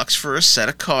 $25 for a set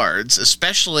of cards,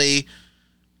 especially,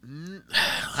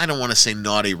 I don't want to say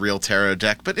not a real tarot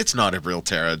deck, but it's not a real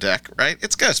tarot deck, right?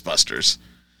 It's Ghostbusters.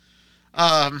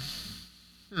 I'm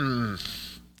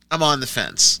on the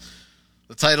fence.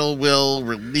 The title will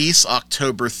release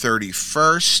October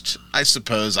 31st. I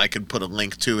suppose I could put a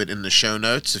link to it in the show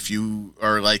notes. If you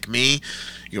are like me,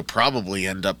 you'll probably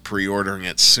end up pre-ordering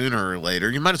it sooner or later.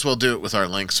 You might as well do it with our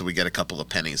link so we get a couple of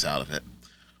pennies out of it.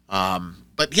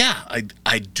 But yeah,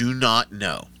 I do not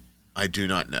know. I do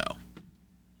not know.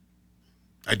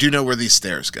 I do know where these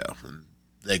stairs go. And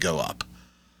they go up.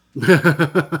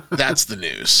 That's the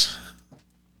news.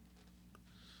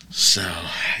 So,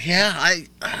 yeah, I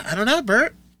don't know,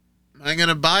 Bert. Am I going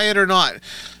to buy it or not?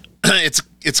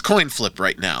 It's coin flip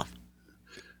right now.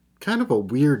 Kind of a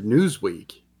weird news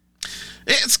week.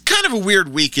 It's kind of a weird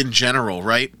week in general,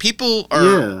 right? People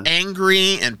are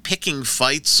angry and picking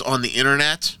fights on the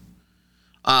internet.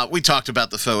 We talked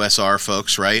about the faux SR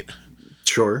folks, right?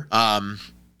 Sure.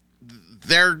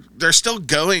 They're still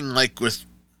going like with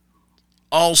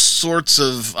all sorts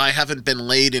of I haven't been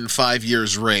laid in 5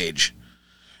 years rage.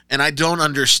 And I don't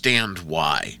understand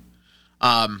why.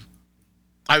 I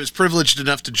was privileged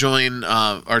enough to join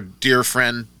our dear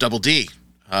friend Double D,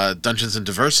 Dungeons and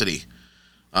Diversity,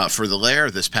 for the Lair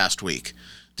this past week.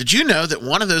 Did you know that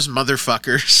one of those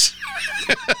motherfuckers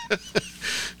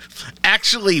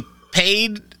actually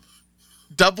paid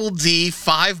Double D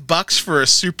 $5 for a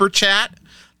super chat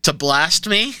to blast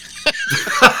me?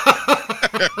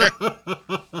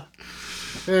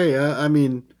 Hey, I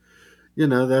mean,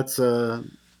 that's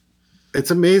it's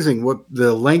amazing what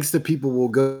the lengths that people will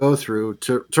go through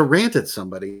to rant at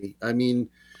somebody. I mean,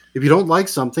 if you don't like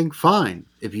something, fine.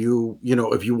 If you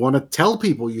want to tell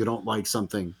people you don't like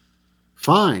something,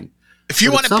 fine. If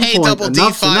you want to pay Double D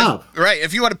 $5, right?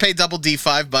 If you want to pay Double D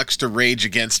 $5 to rage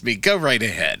against me, go right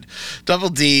ahead. Double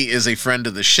D is a friend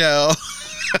of the show.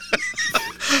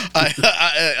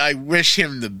 I wish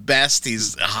him the best.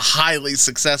 He's highly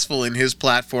successful in his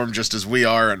platform, just as we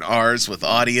are in ours with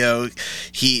audio.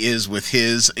 He is with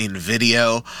his in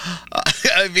video.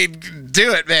 I mean,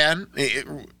 do it, man.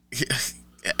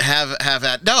 Have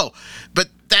that. No, but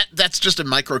that's just a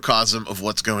microcosm of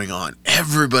what's going on.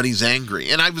 Everybody's angry,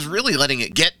 and I was really letting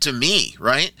it get to me,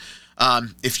 right?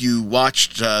 If you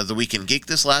watched The Weekend Geek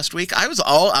this last week, I was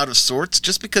all out of sorts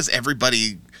just because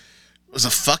everybody was a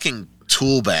fucking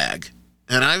tool bag,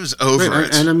 and I was over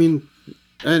it. And I mean,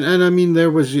 and I mean, there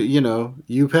was,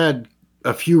 you've had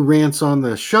a few rants on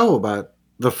the show about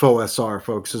the faux SR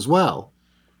folks as well.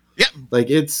 Yeah, like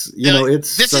it's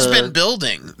it's this has been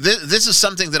building. This is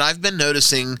something that I've been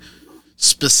noticing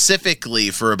specifically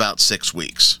for about 6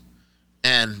 weeks,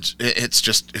 and it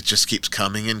just keeps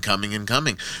coming and coming and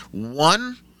coming.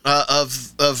 One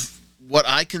of what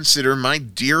I consider my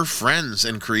dear friends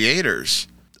and creators,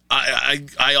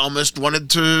 I almost wanted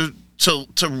to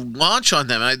launch on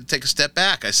them. I had to take a step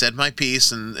back. I said my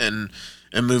piece and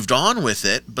moved on with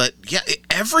it. But yeah,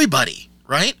 everybody,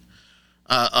 right?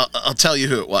 I'll tell you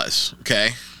who it was.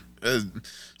 Okay,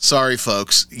 sorry,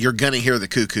 folks. You're gonna hear the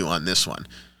cuckoo on this one.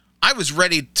 I was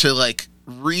ready to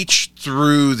reach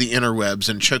through the interwebs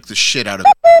and choke the shit out of.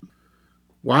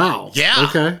 Wow. Yeah.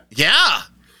 Okay. Yeah.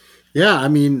 Yeah. I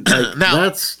mean, now,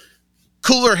 that's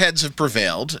cooler heads have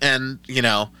prevailed, and, you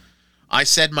know, I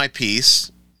said my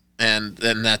piece, and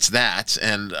that's that,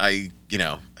 and I, you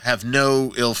know, have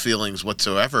no ill feelings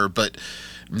whatsoever, but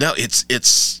no,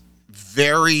 it's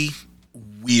very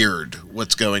weird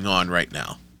what's going on right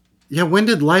now. Yeah, when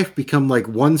did life become like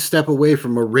one step away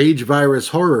from a rage virus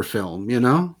horror film, you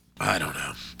know? I don't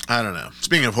know.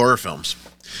 Speaking of horror films,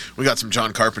 we got some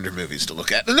John Carpenter movies to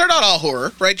look at. And they're not all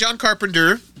horror, right? John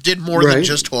Carpenter did more than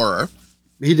just horror.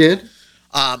 He did.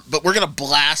 But we're going to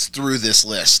blast through this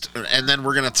list, and then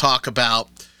we're going to talk about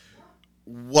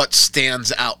what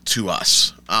stands out to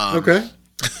us. Okay.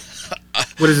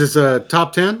 What is this,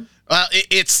 top 10?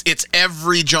 It's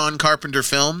every John Carpenter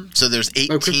film, so there's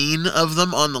 18 of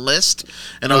them on the list,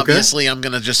 and obviously I'm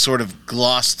going to just sort of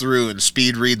gloss through and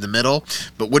speed read the middle,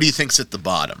 but what do you think's at the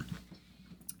bottom?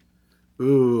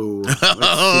 Ooh.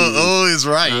 Oh, he's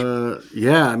right.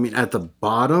 Yeah, I mean, at the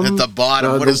bottom. At the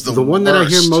bottom, what is the one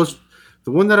worst?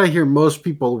 The one that I hear most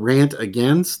people rant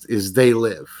against is They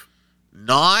Live.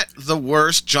 Not the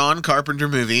worst John Carpenter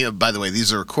movie. By the way,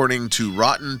 these are according to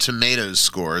Rotten Tomatoes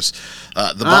scores.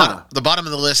 The bottom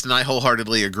of the list, and I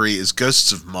wholeheartedly agree, is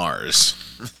Ghosts of Mars.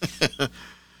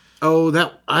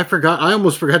 Oh, I forgot. I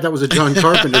almost forgot that was a John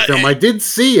Carpenter film. I did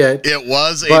see it. It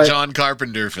was a John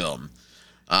Carpenter film.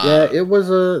 Yeah, it was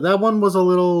that one was a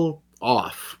little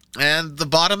off. And the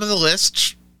bottom of the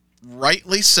list,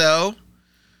 rightly so,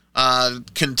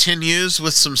 continues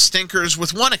with some stinkers,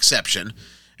 with one exception.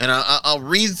 And I'll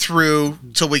read through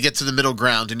till we get to the middle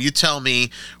ground, and you tell me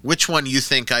which one you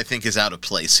think is out of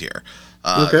place here.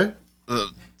 Okay.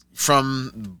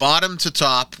 From bottom to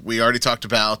top, we already talked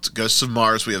about Ghosts of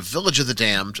Mars. We have Village of the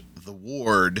Damned, The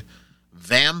Ward,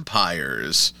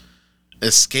 Vampires,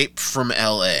 Escape from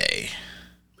L.A.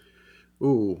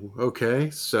 Ooh,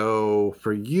 okay. So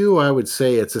for you, I would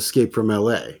say it's Escape from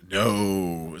L.A.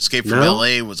 No, Escape from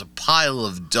L.A. was a pile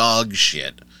of dog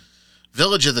shit.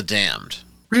 Village of the Damned.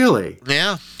 Really?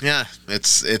 Yeah.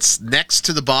 It's next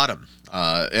to the bottom,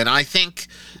 and I think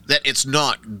that it's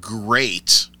not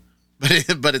great,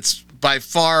 but it's by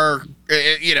far,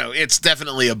 it's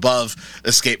definitely above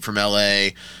Escape from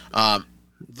L.A.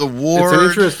 The Ward. It's an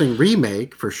interesting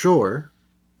remake for sure.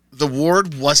 The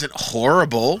Ward wasn't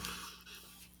horrible.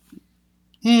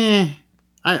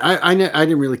 I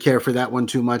didn't really care for that one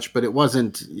too much, but it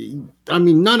wasn't. I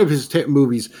mean, none of his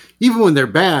movies, even when they're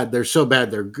bad, they're so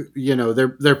bad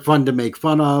they're fun to make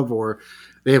fun of, or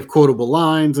they have quotable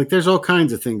lines. Like there's all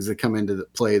kinds of things that come into the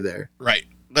play there. Right.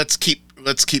 Let's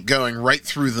keep going right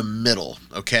through the middle.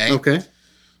 Okay. Okay.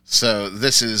 So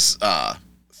this is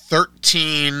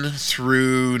 13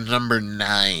 through number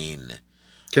 9.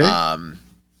 Okay.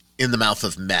 In the Mouth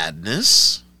of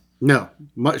Madness. No,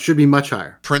 should be much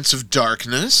higher. Prince of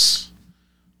Darkness,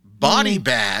 Body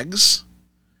Bags,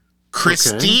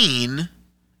 Christine,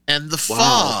 and The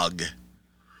Fog.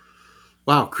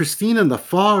 Wow, Christine and The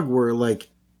Fog were like,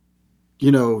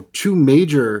 two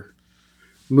major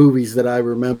movies that I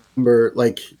remember,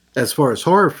 like as far as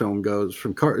horror film goes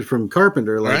from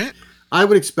Carpenter. Like, right? I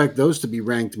would expect those to be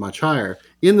ranked much higher.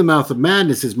 In the Mouth of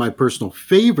Madness is my personal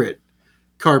favorite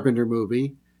Carpenter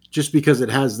movie, just because it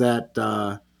has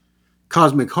that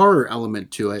cosmic horror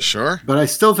element to it. Sure. But I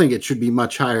still think it should be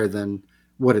much higher than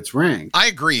what it's ranked. I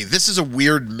agree. This is a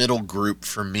weird middle group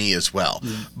for me as well.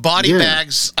 Body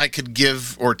Bags I could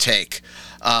give or take.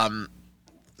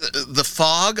 The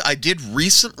Fog, I did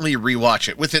recently rewatch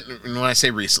it. When I say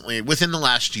recently, within the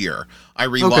last year, I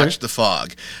rewatched The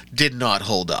Fog. Did not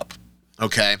hold up.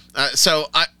 Okay? So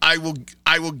I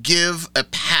will give a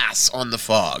pass on The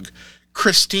Fog.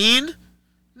 Christine?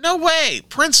 No way.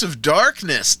 Prince of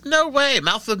Darkness? No way.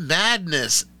 Mouth of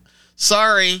Madness?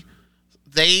 Sorry.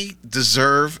 They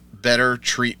deserve better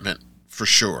treatment, for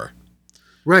sure.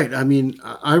 Right. I mean,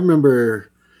 I remember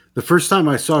the first time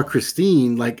I saw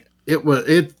Christine, like,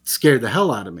 it scared the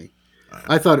hell out of me. Right.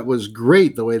 I thought it was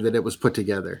great the way that it was put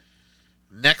together.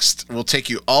 Next, we'll take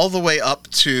you all the way up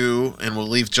to, and we'll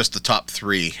leave just the top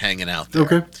 3 hanging out there.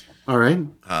 Okay. All right.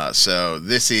 So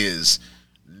this is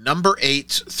number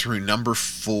 8 through number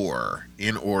 4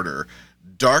 in order.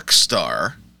 Dark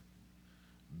Star,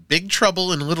 Big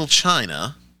Trouble in Little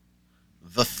China,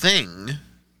 The Thing,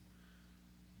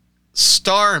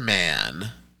 Starman,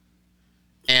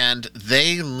 and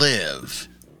They Live.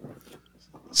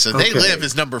 So They Live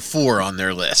is number 4 on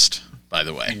their list, by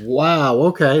the way. Wow.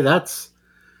 Okay. That's,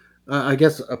 I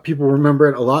guess people remember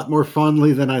it a lot more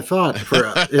fondly than I thought.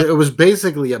 It was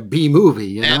basically a B movie,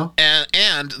 you know?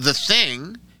 And The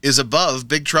Thing is above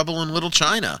Big Trouble in Little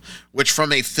China, which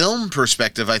from a film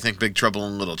perspective, I think Big Trouble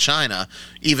in Little China,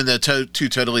 even though two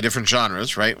totally different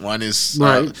genres, right? One is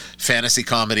fantasy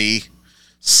comedy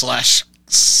 /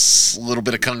 a little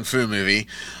bit of kung fu movie.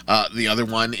 The other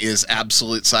one is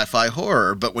absolute sci-fi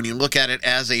horror. But when you look at it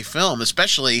as a film,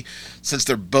 especially since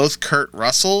they're both Kurt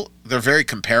Russell, they're very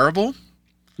comparable.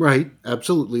 Right,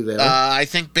 absolutely there. I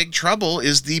think Big Trouble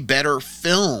is the better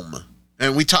film.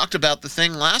 And we talked about the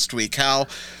Thing last week, how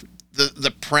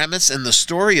the premise and the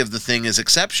story of the Thing is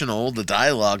exceptional, the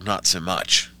dialogue not so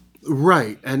much.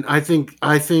 Right, and I think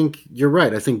you're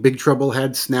right. I think Big Trouble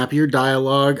had snappier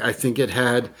dialogue. I think it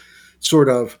had sort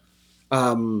of,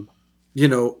 more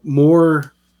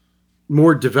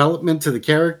development to the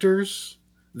characters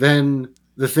than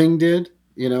the Thing did.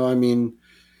 The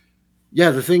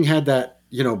Thing had that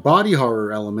body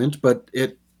horror element, but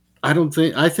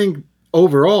I think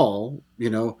overall,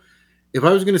 if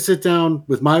I was going to sit down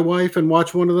with my wife and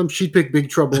watch one of them, she'd pick Big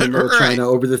Trouble in Little Right. China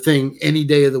over the Thing any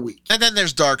day of the week. And then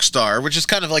there's Dark Star, which is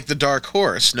kind of like the dark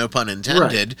horse, no pun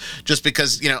intended, just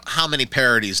because, how many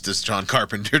parodies does John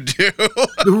Carpenter do?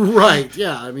 Right,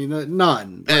 yeah, I mean,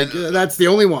 none. That's the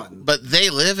only one. But They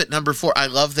Live at number 4. I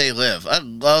love They Live. I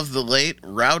love the late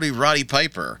Rowdy Roddy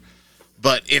Piper,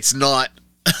 but it's not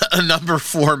a number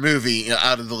 4 movie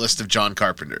out of the list of John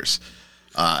Carpenter's.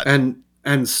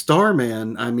 And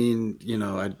Starman, I mean,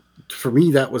 for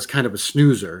me, that was kind of a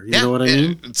snoozer. You know what I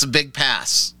mean? It's a big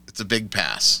pass.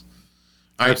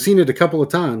 I've seen it a couple of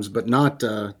times, but not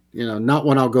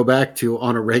one I'll go back to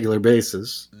on a regular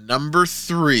basis. Number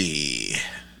 3.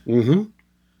 Mm-hmm.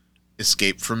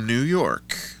 Escape from New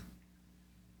York.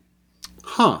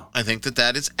 Huh. I think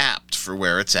that is apt for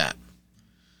where it's at.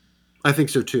 I think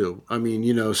so too. I mean,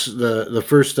 the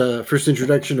first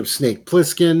introduction of Snake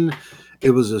Plissken, it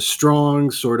was a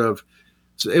strong sort of,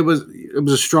 it was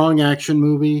a strong action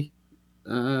movie.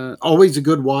 Always a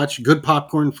good watch, good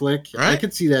popcorn flick. Right. I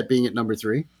could see that being at number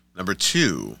 3. Number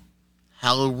 2,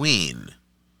 Halloween.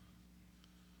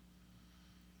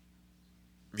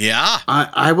 Yeah.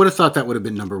 I would have thought that would have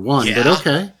been number 1, Yeah. but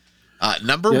okay.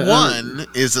 Number 1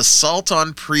 is Assault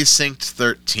on Precinct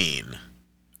 13.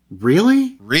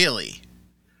 Really? Really?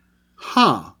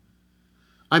 Huh.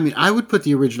 I mean, I would put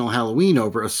the original Halloween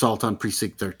over Assault on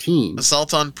Precinct 13.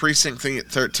 Assault on Precinct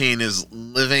 13 is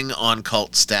living on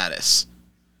cult status,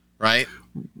 right?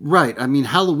 Right. I mean,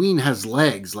 Halloween has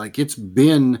legs. Like, it's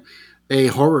been a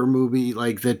horror movie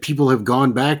like that people have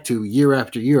gone back to year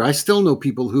after year. I still know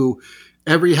people who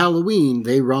every Halloween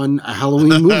they run a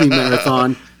Halloween movie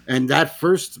marathon, and that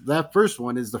first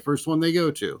one is the first one they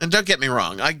go to. And don't get me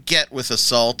wrong, I get with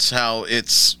Assault how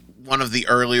it's one of the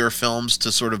earlier films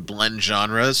to sort of blend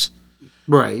genres.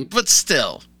 Right. But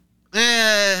still,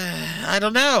 I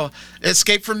don't know.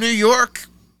 Escape from New York,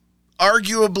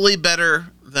 arguably better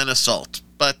than Assault.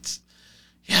 But,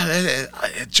 yeah,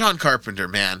 John Carpenter,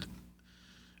 man.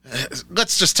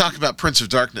 Let's just talk about Prince of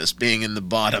Darkness being in the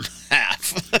bottom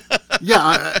half.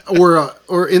 Yeah,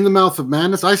 or In the Mouth of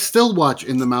Madness. I still watch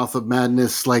In the Mouth of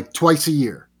Madness like twice a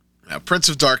year. Now, Prince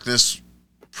of Darkness,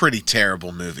 pretty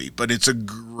terrible movie, but it's a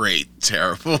great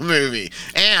terrible movie.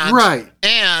 And right.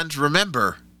 And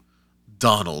remember,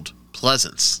 Donald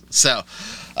Pleasance. So,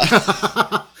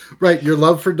 right, your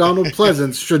love for Donald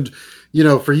Pleasance should,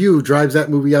 for you drives that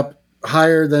movie up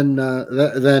higher than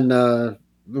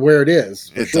where it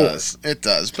is. It does. It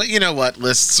does. But you know what?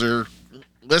 Lists are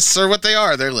what they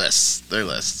are. They're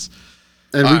lists.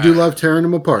 And we do love tearing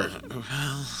them apart.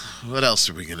 Well, what else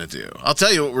are we going to do? I'll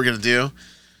tell you what we're going to do.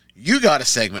 You got a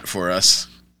segment for us.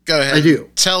 Go ahead. I do.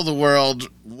 Tell the world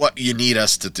what you need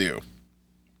us to do.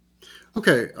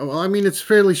 Okay. Well, I mean, it's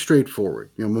fairly straightforward.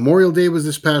 Memorial Day was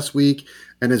this past week.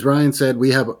 And as Ryan said,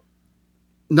 we have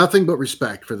nothing but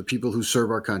respect for the people who serve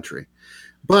our country.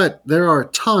 But there are a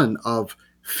ton of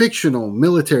fictional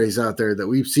militaries out there that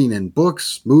we've seen in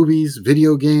books, movies,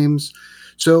 video games.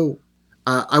 So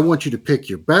I want you to pick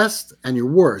your best and your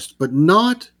worst, but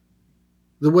not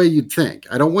the way you'd think.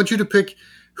 I don't want you to pick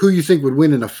who you think would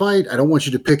win in a fight. I don't want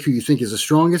you to pick who you think is the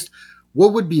strongest.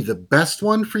 What would be the best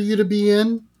one for you to be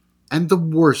in and the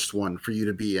worst one for you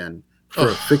to be in for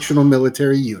a fictional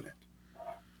military unit?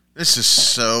 This is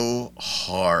so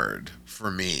hard for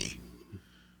me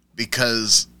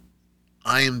because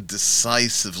I am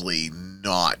decisively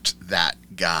not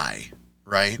that guy,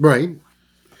 right? Right.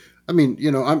 I mean,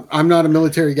 I'm not a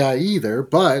military guy either,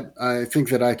 but I think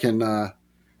that I can,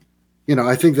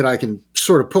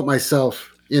 sort of put myself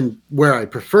in where I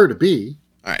prefer to be.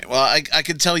 All right. Well, I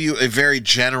could tell you a very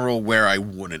general where I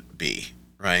wouldn't be,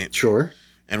 right? Sure.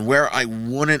 And where I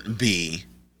wouldn't be,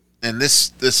 and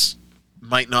this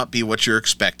might not be what you're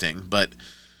expecting, but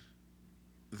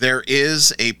there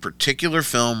is a particular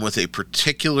film with a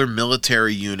particular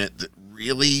military unit that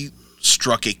really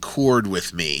struck a chord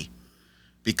with me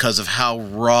because of how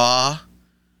raw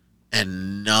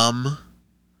and numb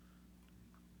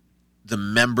the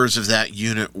members of that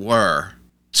unit were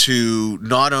to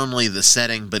not only the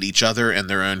setting, but each other and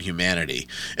their own humanity.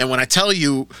 And when I tell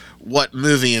you what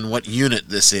movie and what unit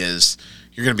this is,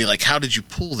 you're going to be like, how did you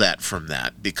pull that from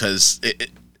that? Because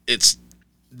it's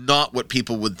not what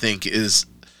people would think is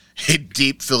a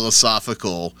deep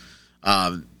philosophical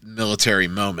military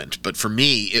moment. But for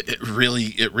me, it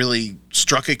really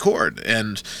struck a chord.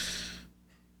 And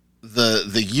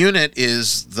the unit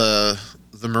is the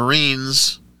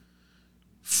Marines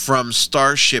from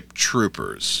Starship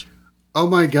Troopers. Oh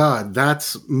my God,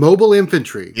 that's Mobile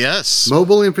Infantry. Yes.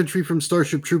 Mobile Infantry from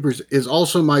Starship Troopers is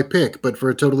also my pick, but for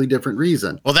a totally different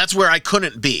reason. Well, that's where I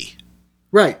couldn't be.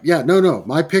 Right, yeah, no.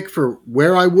 My pick for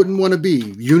where I wouldn't want to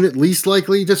be, unit least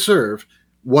likely to serve,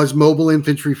 was Mobile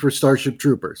Infantry for Starship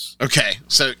Troopers. Okay,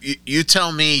 so you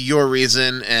tell me your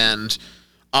reason, and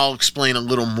I'll explain a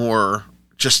little more.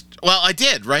 I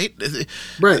did, right?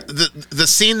 Right. The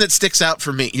scene that sticks out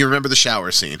for me, you remember the shower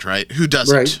scene, right? Who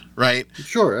doesn't, right?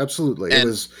 Sure, absolutely. And it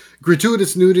was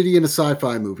gratuitous nudity in a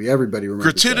sci-fi movie. Everybody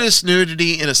remembers gratuitous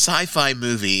nudity in a sci-fi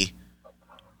movie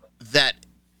that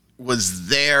was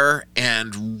there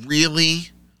and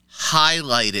really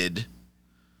highlighted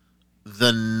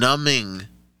the numbing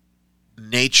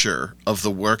nature of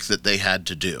the work that they had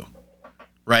to do,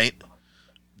 right?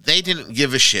 They didn't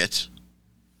give a shit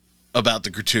about the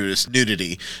gratuitous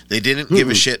nudity. They didn't give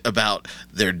a shit about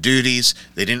their duties.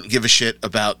 They didn't give a shit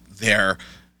about their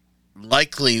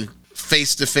likely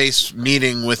face-to-face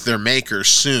meeting with their maker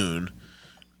soon.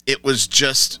 It was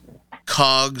just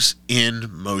cogs in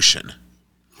motion.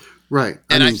 Right.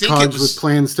 And I think cogs with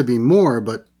plans to be more,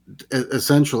 but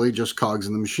essentially just cogs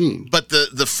in the machine. But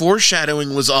the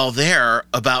foreshadowing was all there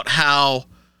about how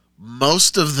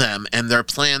most of them and their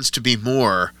plans to be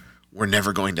more were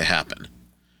never going to happen.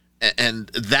 And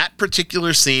that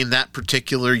particular scene, that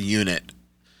particular unit,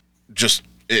 just,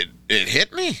 it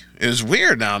hit me. It was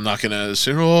weird. Now, I'm not going to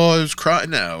say, I was crying.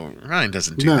 No, Ryan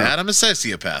doesn't do that. I'm a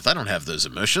sociopath. I don't have those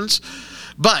emotions.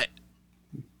 But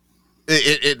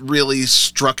it really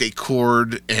struck a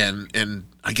chord and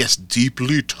I guess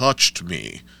deeply touched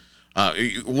me.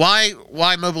 Why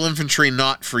Mobile Infantry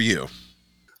not for you?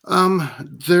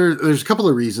 There's a couple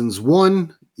of reasons.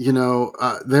 One,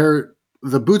 they're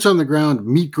the boots on the ground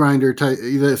meat grinder type,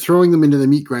 either throwing them into the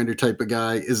meat grinder type of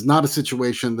guy is not a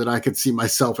situation that I could see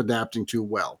myself adapting to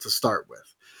well to start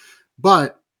with.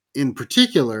 But in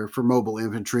particular for Mobile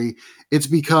Infantry, it's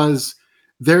because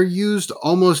they're used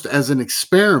almost as an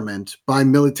experiment by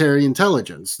military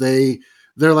intelligence. They're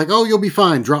like, oh, you'll be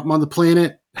fine. Drop them on the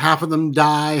planet. Half of them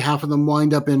die. Half of them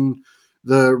wind up in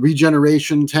the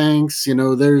regeneration tanks.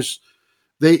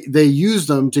 They use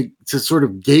them to sort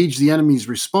of gauge the enemy's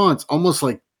response, almost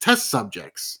like test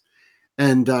subjects.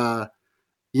 And,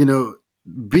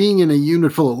 being in a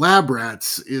unit full of lab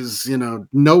rats is,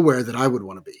 nowhere that I would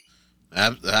want to be.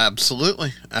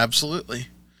 Absolutely. Absolutely.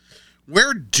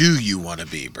 Where do you want to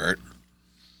be, Bert?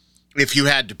 If you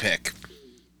had to pick.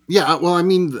 Yeah, well, I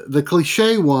mean, the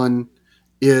cliche one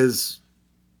is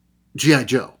G.I.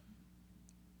 Joe.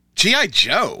 G.I.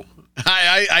 Joe?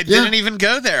 I didn't even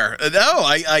go there. No,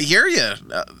 I hear you.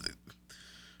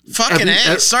 Fucking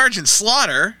Sergeant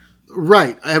Slaughter.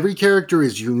 Right. Every character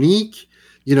is unique.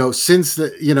 Since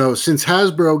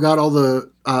Hasbro got all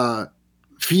the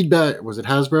feedback, was it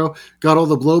Hasbro? Got all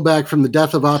the blowback from the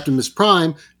death of Optimus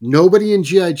Prime. Nobody in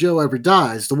G.I. Joe ever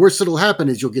dies. The worst that'll happen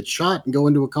is you'll get shot and go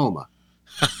into a coma.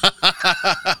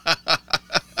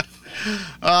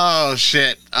 Oh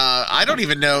shit! I don't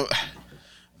even know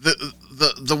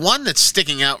the one that's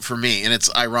sticking out for me, and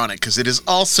it's ironic because it is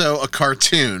also a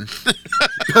cartoon.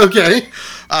 Okay,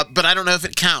 but I don't know if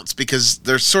it counts because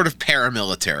they're sort of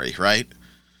paramilitary, right?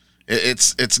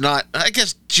 It's not. I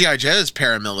guess G.I. Joe is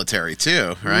paramilitary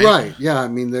too, right? Right. Yeah. I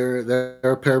mean, they're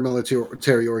a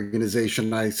paramilitary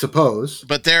organization, I suppose.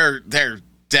 But they're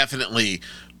definitely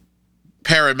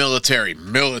paramilitary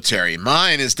military.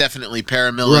 Mine is definitely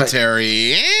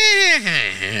paramilitary.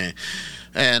 Right.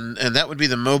 And that would be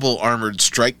the Mobile Armored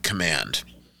Strike Command.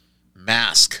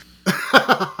 MASC.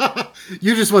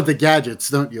 You just want the gadgets,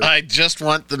 don't you? I just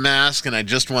want the mask and I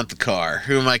just want the car.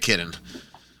 Who am I kidding?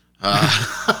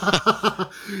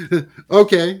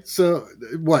 Okay, so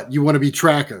what? You want to be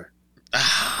Tracker?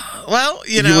 Well,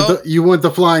 you want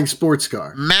the flying sports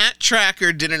car. Matt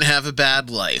Tracker didn't have a bad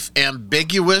life.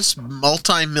 Ambiguous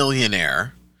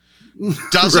multimillionaire.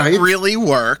 Doesn't really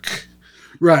work.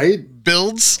 Right.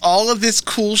 Builds all of this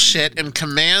cool shit and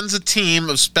commands a team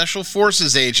of special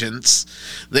forces agents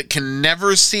that can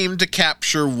never seem to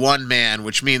capture one man,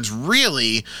 which means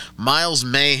really Miles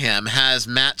Mayhem has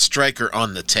Matt Stryker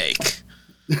on the take.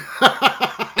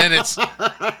 And it's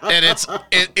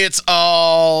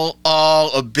all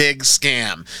a big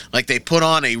scam. Like, they put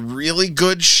on a really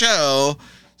good show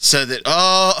so that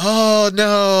oh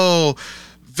no,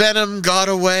 Venom got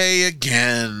away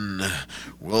again.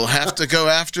 We'll have to go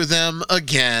after them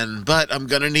again, but I'm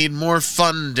gonna need more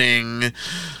funding.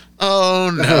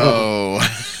 Oh no.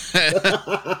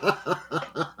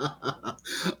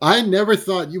 I never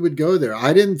thought you would go there.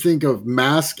 I didn't think of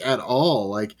Mask at all.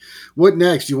 Like, what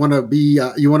next? You want to be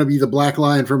the Black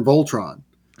Lion from Voltron?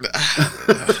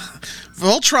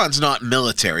 Voltron's not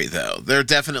military, though. They're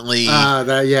definitely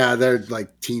they're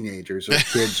like teenagers or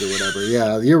kids or whatever.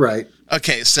 Yeah, you're right.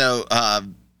 Okay, so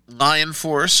Lion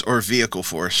Force or Vehicle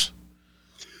Force?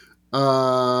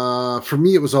 For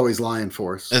me, it was always Lion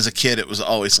Force. As a kid, it was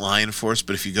always Lion Force,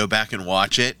 but if you go back and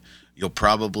watch it, you'll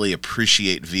probably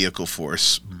appreciate Vehicle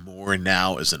Force more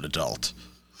now as an adult.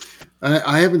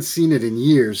 I haven't seen it in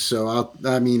years, so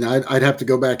I'd have to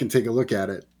go back and take a look at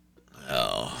it.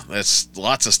 Oh, that's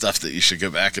lots of stuff that you should go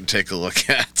back and take a look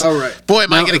at. All right. Boy,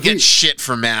 am I going to get shit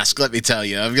for Mask, let me tell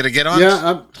you. I'm going to get on.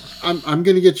 Yeah, I'm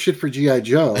going to get shit for G.I.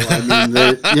 Joe. I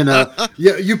mean,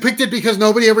 you picked it because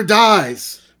nobody ever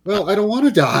dies. Well, I don't want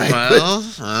to die.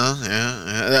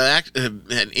 Yeah.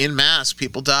 In Mask,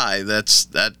 people die.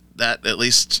 That at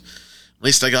least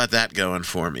I got that going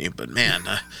for me. But man,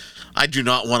 I do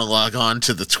not want to log on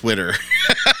to the Twitter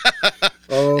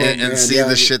and see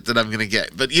the shit that I'm going to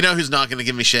get. But you know who's not going to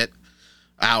give me shit?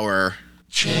 Our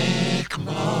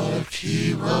Checkmark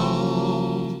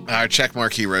Hero. Our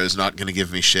Checkmark Hero is not going to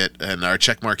give me shit. And our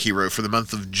Checkmark Hero for the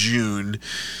month of June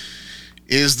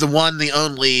is the one, the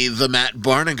only, the Matt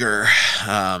Barniger.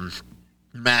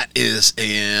 Matt is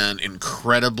an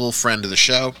incredible friend of the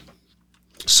show.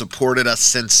 Supported us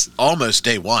since almost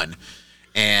day one.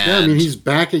 And yeah, I mean, he's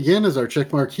back again as our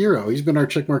Checkmark Hero. He's been our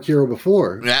Checkmark Hero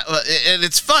before. Yeah, and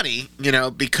it's funny,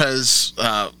 because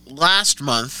last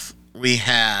month we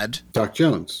had Doc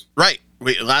Jones. Right.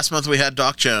 Last month we had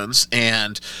Doc Jones,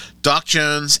 and Doc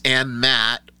Jones and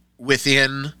Matt,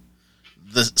 within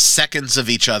the seconds of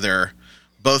each other,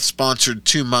 both sponsored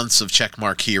 2 months of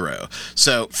Checkmark Hero.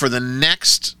 So for the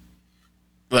next,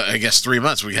 well, I guess 3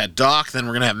 months, we had Doc, then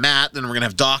we're going to have Matt, then we're going to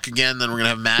have Doc again, then we're going to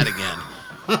have Matt again.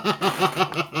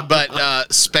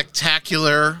 But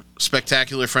spectacular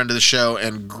friend of the show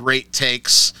and great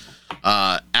takes.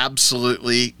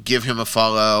 Absolutely give him a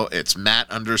follow. It's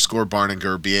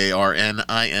Matt_Barninger,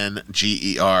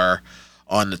 Barninger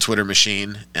on the Twitter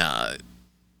machine. And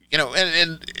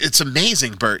it's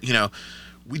amazing, Bert.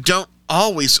 We don't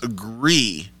always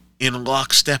agree in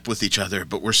lockstep with each other,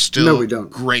 but we're still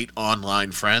great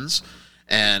online friends.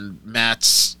 And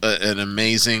Matt's an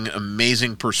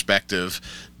amazing perspective.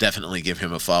 Definitely give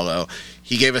him a follow.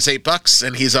 He gave us $8,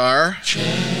 and he's our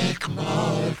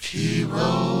Checkmark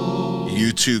Hero.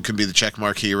 You too can be the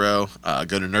Checkmark Hero.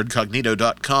 Go to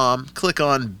nerdcognito.com, click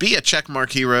on Be a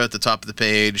Checkmark Hero at the top of the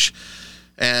page,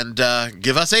 and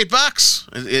give us $8.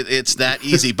 It's that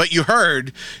easy. But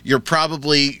you're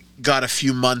probably got a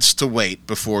few months to wait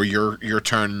before your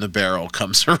turn in the barrel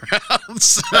comes around.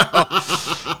 So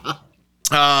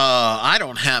I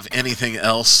don't have anything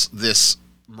else this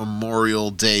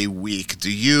Memorial Day week. Do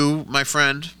you, my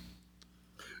friend?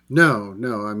 No.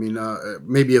 I mean,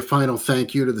 maybe a final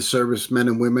thank you to the servicemen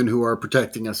and women who are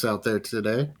protecting us out there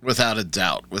today. Without a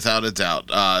doubt.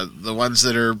 The ones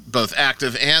that are both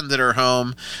active and that are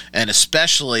home, and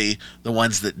especially the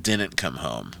ones that didn't come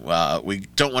home. We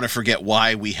don't want to forget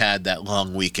why we had that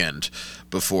long weekend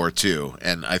before, too.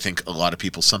 And I think a lot of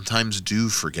people sometimes do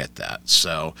forget that.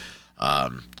 So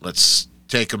let's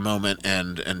take a moment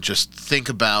and just think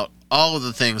about all of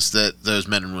the things that those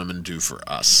men and women do for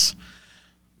us.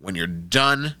 When you're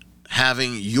done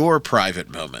having your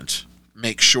private moment,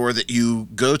 make sure that you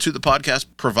go to the podcast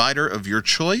provider of your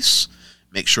choice.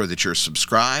 Make sure that you're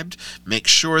subscribed. Make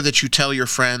sure that you tell your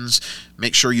friends.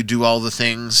 Make sure you do all the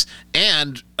things.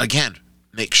 And, again,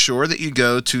 make sure that you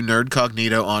go to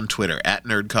Nerdcognito on Twitter,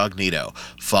 @Nerdcognito.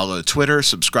 Follow Twitter,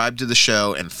 subscribe to the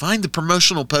show, and find the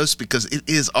promotional posts because it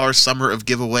is our summer of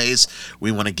giveaways.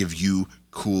 We want to give you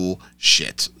cool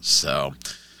shit. So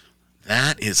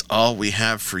that is all we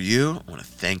have for you. I want to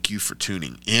thank you for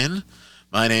tuning in.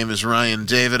 My name is Ryan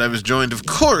David. I was joined, of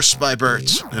course, by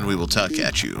Bert, and we will talk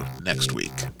at you next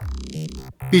week.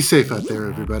 Be safe out there,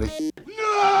 everybody.